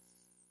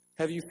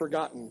have you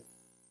forgotten?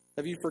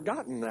 Have you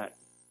forgotten that?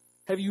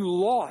 Have you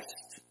lost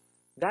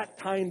that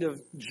kind of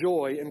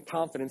joy and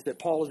confidence that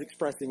Paul is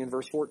expressing in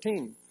verse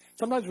 14?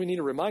 Sometimes we need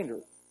a reminder,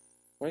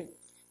 right?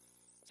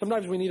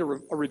 Sometimes we need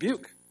a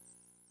rebuke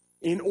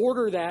in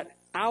order that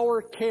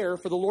our care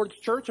for the Lord's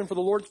church and for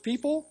the Lord's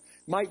people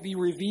might be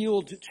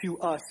revealed to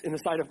us in the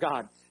sight of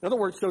God. In other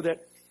words, so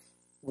that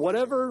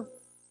whatever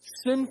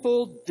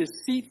sinful,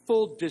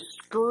 deceitful,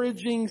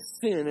 discouraging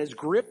sin has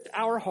gripped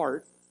our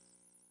heart,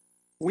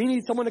 we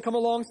need someone to come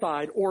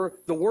alongside, or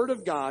the Word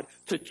of God,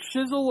 to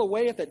chisel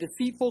away at that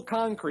deceitful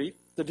concrete,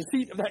 the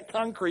deceit of that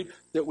concrete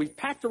that we've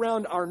packed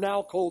around our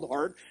now cold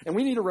heart. And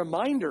we need a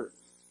reminder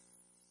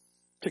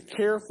to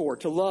care for,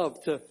 to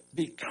love, to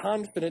be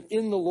confident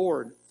in the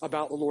Lord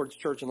about the Lord's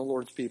church and the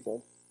Lord's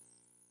people.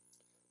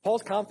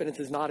 Paul's confidence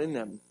is not in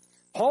them.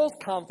 Paul's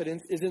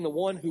confidence is in the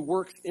one who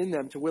works in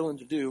them to will and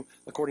to do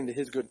according to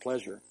his good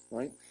pleasure,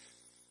 right?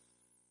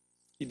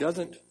 He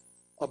doesn't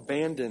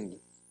abandon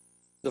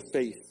the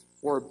faith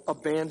or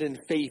abandon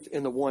faith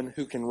in the one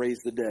who can raise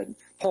the dead.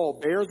 Paul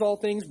bears all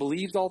things,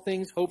 believes all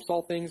things, hopes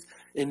all things,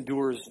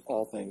 endures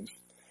all things.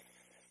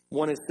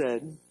 One has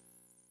said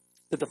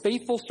that the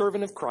faithful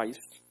servant of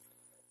Christ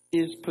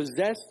is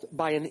possessed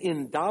by an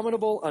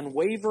indomitable,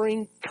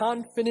 unwavering,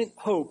 confident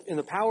hope in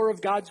the power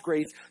of God's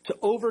grace to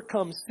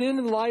overcome sin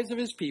in the lives of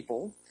his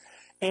people,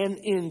 and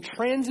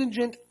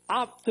intransigent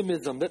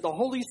optimism that the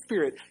Holy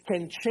Spirit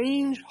can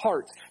change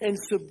hearts and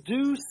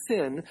subdue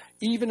sin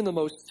even in the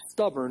most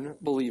stubborn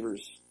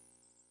believers.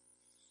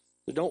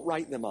 So don't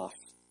write them off.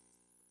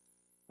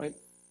 Right?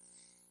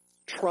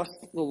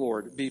 Trust the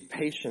Lord. Be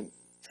patient.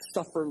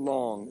 Suffer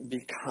long.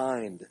 Be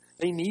kind.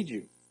 They need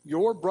you.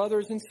 Your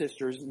brothers and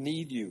sisters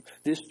need you.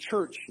 This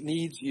church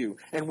needs you.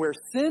 And where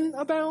sin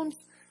abounds,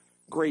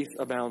 grace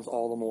abounds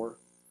all the more.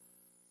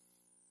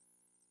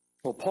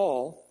 Well,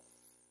 Paul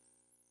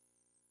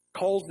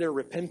calls their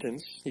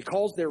repentance, he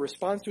calls their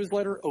response to his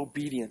letter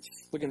obedience.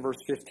 Look in verse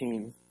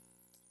 15.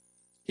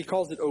 He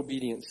calls it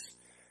obedience.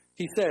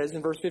 He says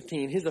in verse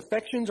 15, his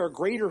affections are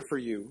greater for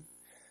you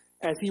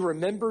as he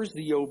remembers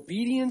the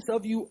obedience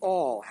of you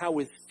all, how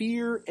with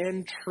fear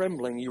and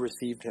trembling you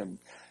received him.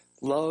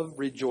 Love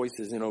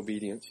rejoices in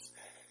obedience.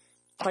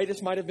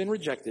 Titus might have been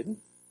rejected.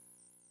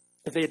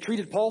 If they had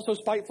treated Paul so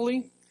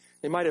spitefully,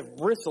 they might have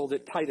bristled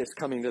at Titus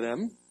coming to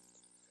them.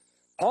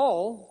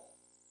 Paul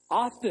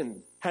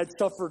often had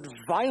suffered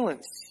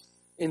violence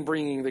in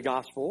bringing the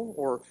gospel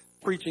or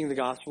preaching the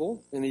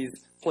gospel in these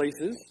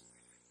places.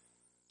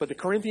 But the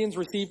Corinthians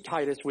received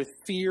Titus with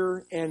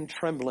fear and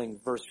trembling,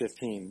 verse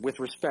 15, with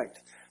respect,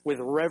 with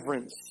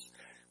reverence,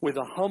 with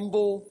a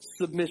humble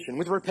submission,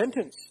 with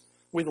repentance,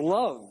 with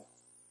love.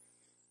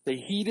 They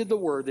heeded the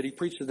word that he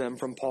preached to them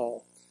from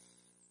Paul.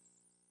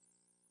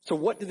 So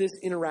what did this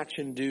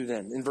interaction do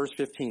then in verse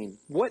 15?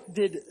 What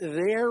did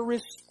their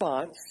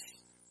response,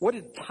 what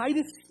did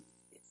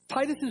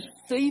Titus's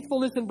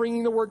faithfulness in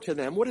bringing the word to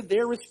them, what did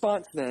their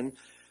response then,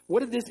 what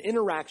did this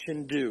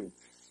interaction do?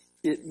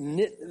 It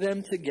knit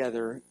them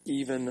together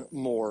even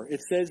more.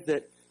 It says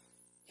that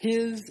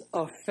his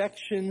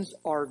affections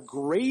are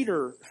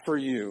greater for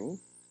you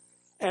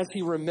as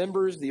he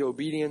remembers the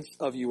obedience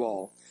of you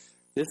all.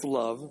 This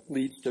love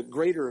leads to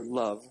greater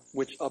love,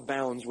 which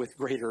abounds with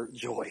greater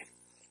joy.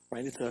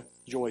 Right? It's a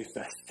joy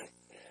fest.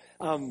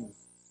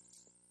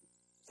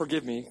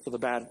 Forgive me for the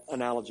bad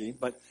analogy,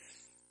 but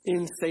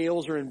in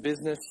sales or in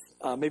business,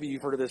 maybe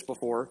you've heard of this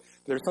before,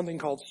 there's something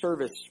called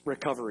service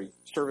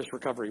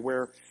recovery,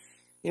 where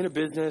in a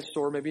business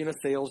or maybe in a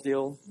sales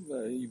deal,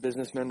 you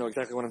businessmen know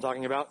exactly what I'm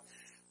talking about,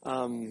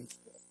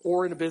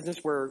 or in a business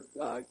where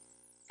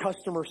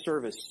customer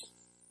service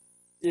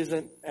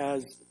isn't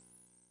as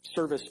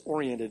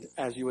service-oriented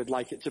as you would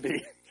like it to be.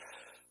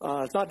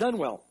 It's not done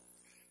well.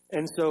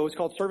 And so it's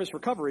called service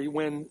recovery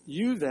when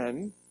you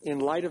then, in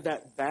light of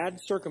that bad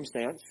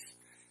circumstance,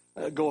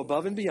 go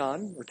above and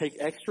beyond or take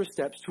extra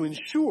steps to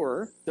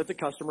ensure that the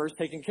customer is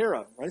taken care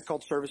of. Right? It's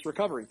called service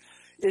recovery.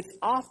 It's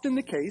often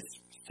the case,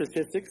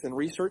 statistics and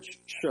research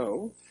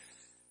show,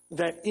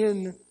 that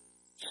in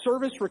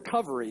service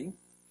recovery,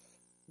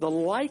 the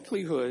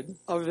likelihood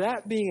of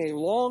that being a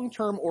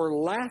long-term or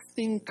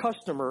lasting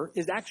customer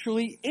is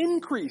actually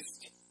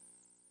increased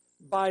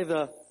by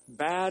the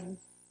bad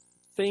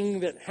thing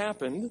that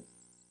happened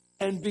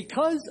and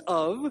because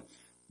of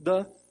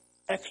the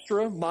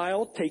extra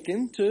mile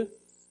taken to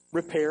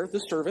repair the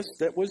service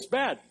that was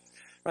bad.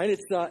 Right? It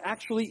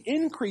actually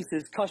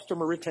increases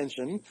customer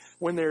retention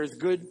when there's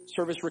good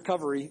service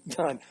recovery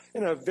done.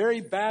 In a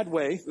very bad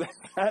way,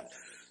 that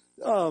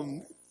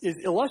is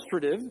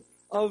illustrative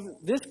of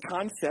this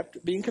concept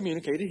being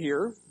communicated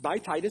here by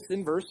Titus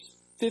in verse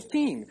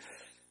 15.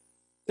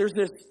 There's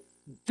this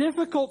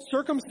difficult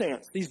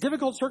circumstance, these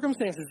difficult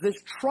circumstances, this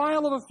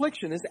trial of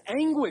affliction, this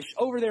anguish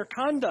over their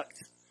conduct,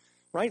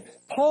 right?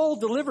 Paul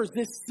delivers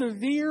this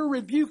severe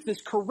rebuke,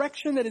 this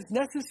correction that is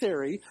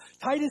necessary.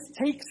 Titus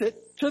takes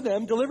it to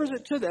them, delivers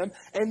it to them,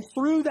 and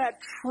through that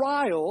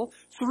trial,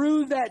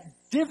 through that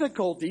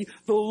difficulty,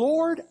 the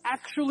Lord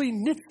actually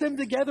knits them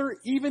together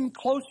even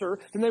closer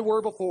than they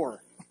were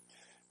before.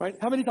 Right?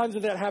 How many times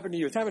has that happened to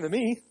you? It's happened to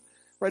me.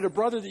 Right? A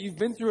brother that you've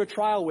been through a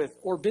trial with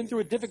or been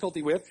through a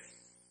difficulty with,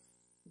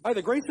 by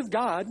the grace of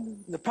God,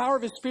 the power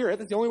of his Spirit,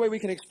 that's the only way we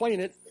can explain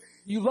it,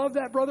 you love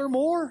that brother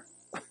more.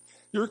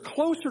 You're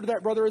closer to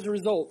that brother as a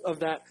result of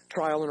that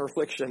trial and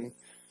affliction.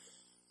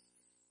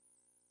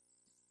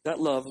 That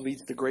love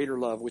leads to greater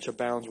love, which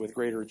abounds with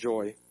greater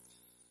joy.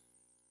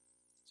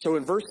 So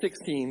in verse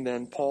 16,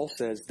 then, Paul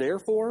says,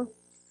 therefore,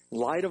 in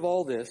light of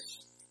all this,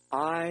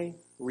 I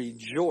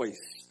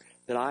rejoice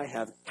that I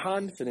have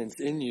confidence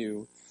in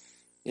you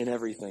in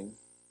everything.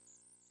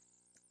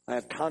 I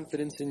have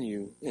confidence in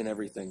you in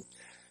everything.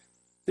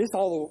 This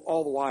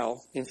all the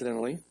while,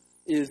 incidentally,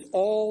 is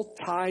all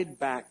tied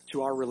back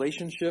to our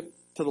relationship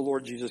to the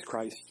Lord Jesus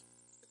Christ.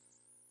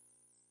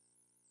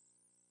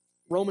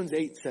 Romans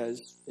 8 says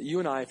that you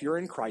and I, if you're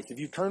in Christ, if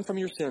you turn from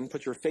your sin,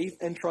 put your faith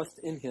and trust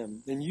in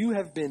him, then you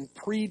have been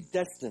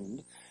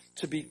predestined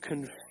to be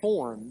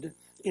conformed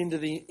into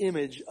the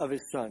image of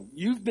his Son.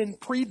 You've been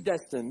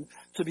predestined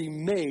to be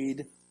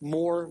made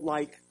more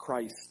like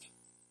Christ.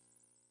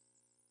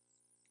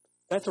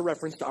 That's a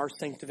reference to our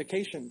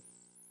sanctification.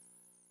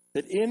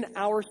 That in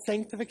our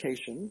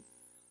sanctification,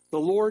 the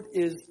Lord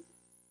is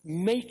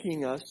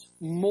making us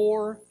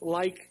more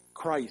like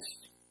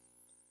Christ.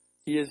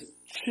 He is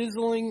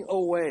chiseling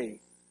away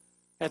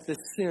at the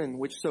sin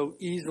which so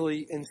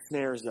easily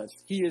ensnares us.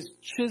 He is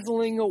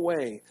chiseling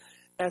away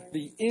at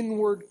the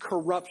inward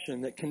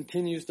corruption that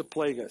continues to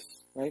plague us,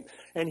 right?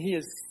 And he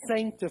is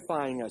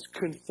sanctifying us,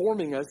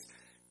 conforming us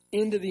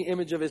into the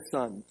image of his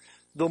Son.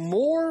 The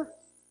more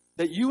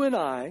that you and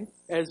I,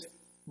 as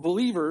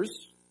believers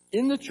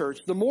in the church,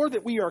 the more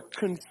that we are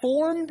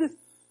conformed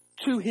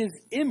to his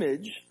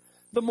image,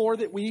 the more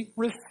that we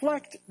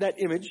reflect that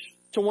image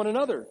to one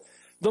another.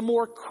 The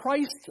more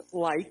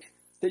Christ-like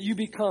that you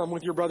become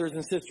with your brothers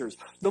and sisters.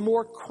 The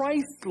more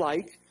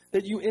Christ-like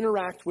that you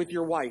interact with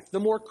your wife. The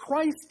more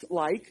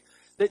Christ-like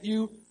that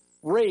you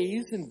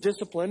raise and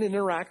discipline and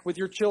interact with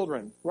your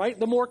children, right?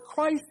 The more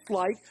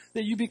Christ-like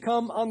that you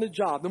become on the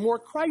job. The more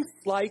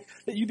Christ-like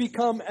that you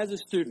become as a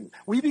student.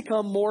 We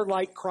become more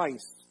like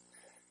Christ.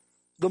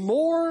 The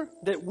more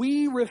that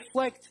we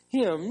reflect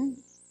him,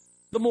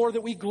 the more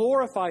that we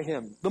glorify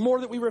him, the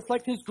more that we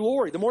reflect his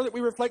glory, the more that we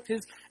reflect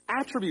his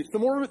attributes, the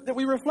more that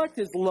we reflect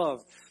his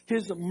love,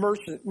 his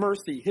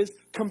mercy, his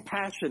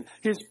compassion,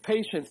 his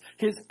patience,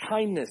 his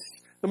kindness,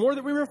 the more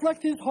that we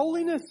reflect his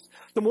holiness,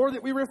 the more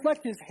that we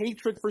reflect his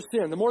hatred for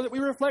sin, the more that we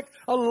reflect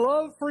a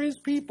love for his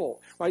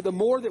people, right? The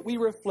more that we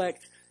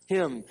reflect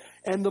him.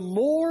 And the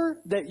more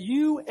that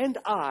you and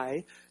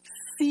I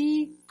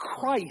see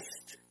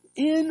Christ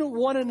in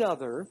one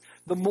another,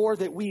 the more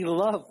that we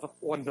love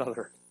one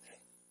another.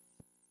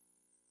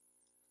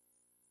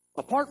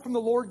 Apart from the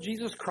Lord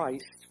Jesus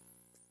Christ,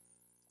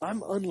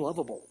 I'm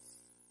unlovable.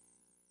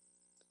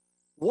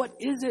 What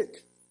is it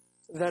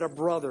that a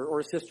brother or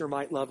a sister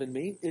might love in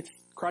me? It's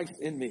Christ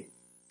in me.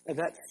 And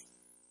that's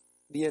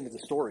the end of the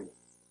story.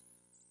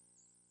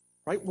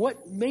 Right?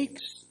 What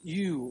makes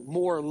you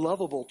more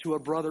lovable to a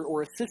brother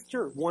or a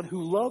sister? One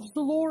who loves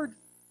the Lord.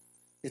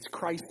 It's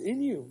Christ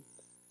in you.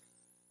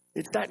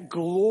 It's that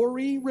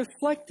glory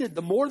reflected.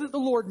 The more that the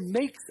Lord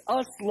makes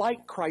us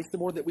like Christ, the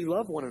more that we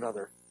love one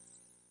another.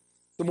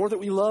 The more that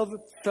we love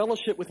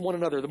fellowship with one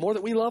another, the more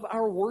that we love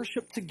our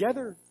worship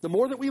together, the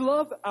more that we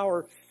love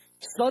our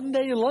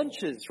Sunday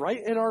lunches, right?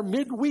 And our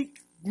midweek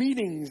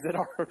meetings and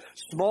our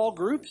small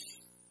groups,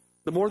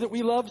 the more that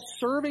we love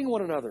serving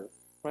one another,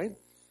 right?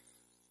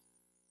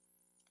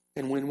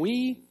 And when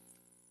we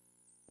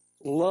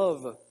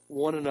love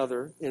one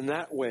another in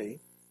that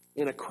way,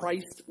 in a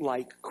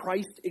Christ-like,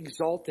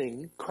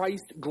 Christ-exalting,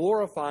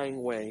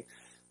 Christ-glorifying way,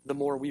 the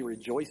more we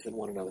rejoice in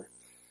one another.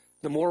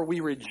 The more we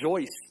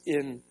rejoice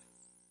in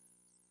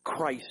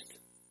Christ,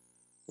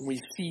 and we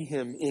see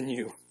him in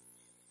you.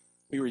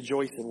 We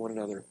rejoice in one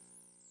another.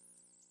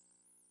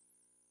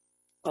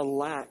 A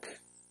lack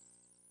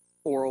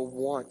or a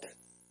want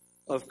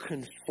of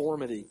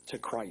conformity to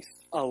Christ,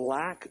 a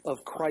lack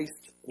of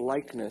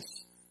Christ-likeness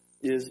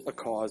is a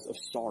cause of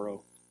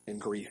sorrow and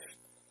grief.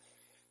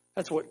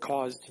 That's what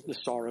caused the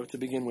sorrow to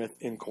begin with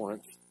in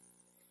Corinth.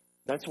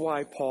 That's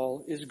why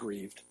Paul is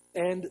grieved.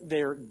 And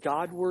their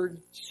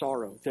Godward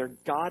sorrow, their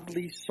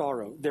godly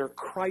sorrow, their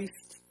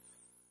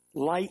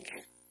Christ-like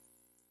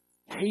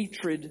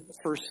hatred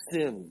for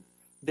sin,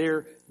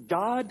 their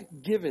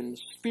God-given,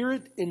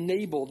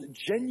 Spirit-enabled,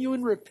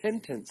 genuine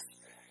repentance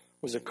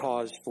was a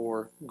cause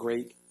for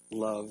great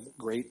love,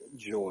 great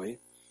joy.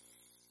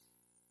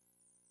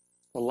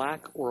 A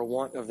lack or a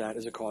want of that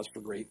is a cause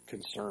for great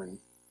concern.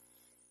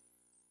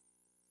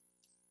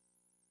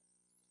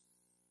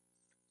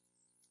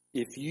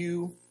 If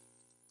you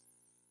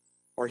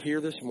are here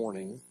this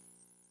morning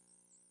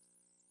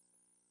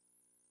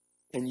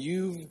and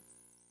you've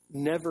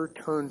never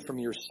turned from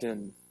your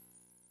sin,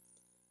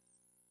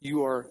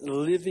 you are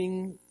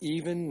living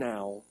even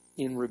now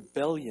in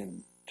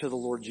rebellion to the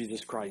Lord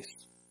Jesus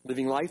Christ,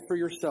 living life for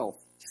yourself,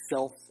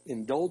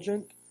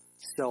 self-indulgent,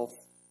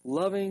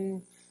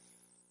 self-loving,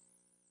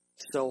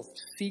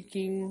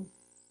 self-seeking.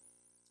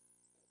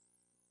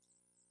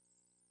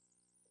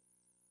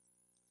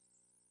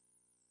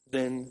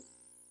 Then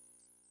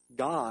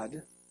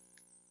God,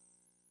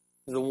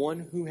 the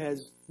one who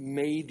has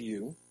made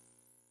you,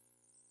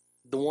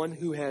 the one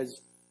who has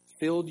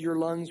filled your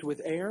lungs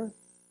with air,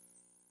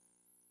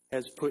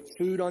 has put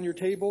food on your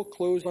table,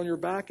 clothes on your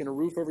back, and a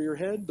roof over your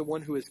head, the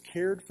one who has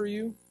cared for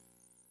you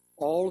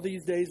all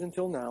these days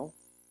until now,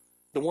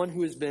 the one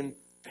who has been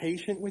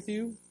patient with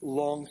you,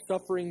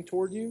 long-suffering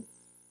toward you,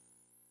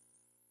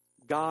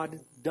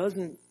 God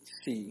doesn't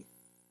see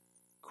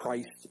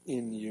Christ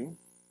in you.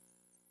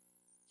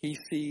 He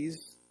sees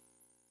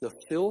the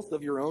filth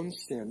of your own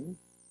sin,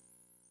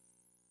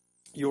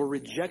 your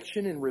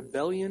rejection and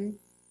rebellion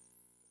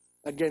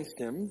against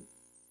him,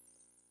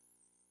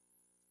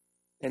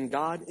 and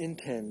God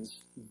intends,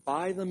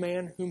 by the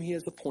man whom he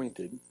has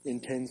appointed,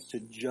 intends to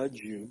judge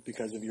you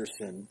because of your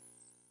sin.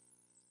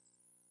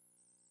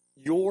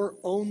 Your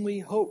only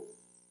hope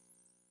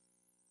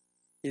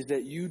is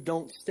that you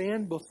don't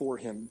stand before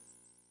him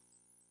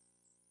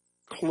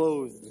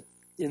clothed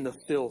in the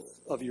filth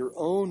of your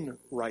own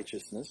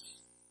righteousness,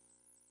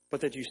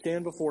 but that you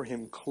stand before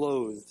him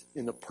clothed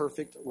in the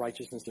perfect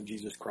righteousness of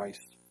Jesus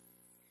Christ.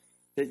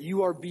 That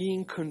you are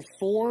being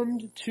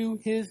conformed to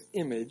his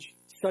image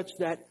such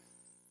that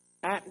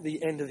at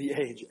the end of the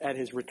age, at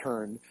his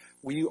return,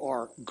 we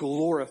are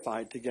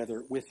glorified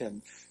together with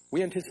him.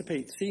 We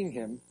anticipate seeing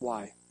him.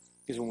 Why?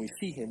 Because when we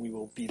see him, we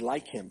will be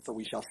like him, for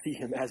we shall see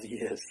him as he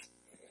is.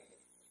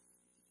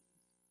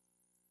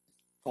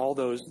 All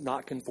those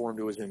not conformed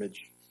to his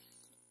image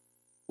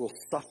will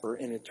suffer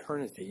in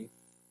eternity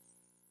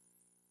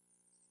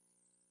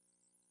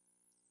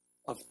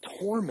of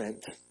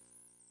torment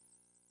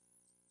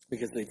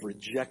because they've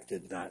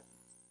rejected that.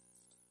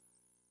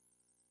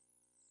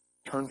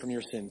 Turn from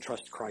your sin.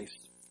 Trust Christ.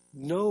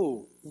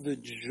 Know the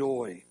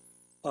joy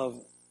of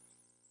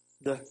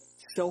the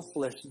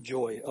selfless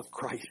joy of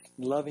Christ.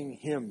 Loving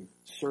Him,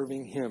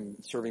 serving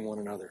one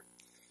another.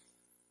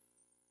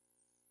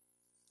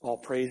 All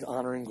praise,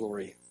 honor, and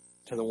glory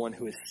to the one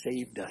who has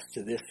saved us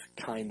to this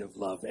kind of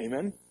love.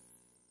 Amen?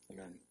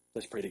 Amen.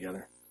 Let's pray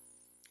together.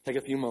 Take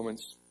a few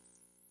moments.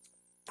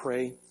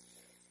 Pray.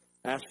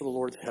 Ask for the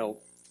Lord's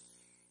help.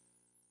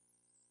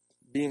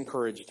 Be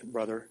encouraged,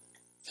 brother,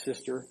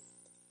 sister.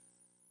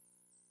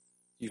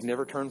 You've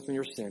never turned from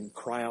your sin.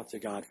 Cry out to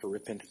God for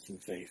repentance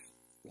and faith.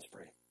 Let's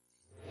pray.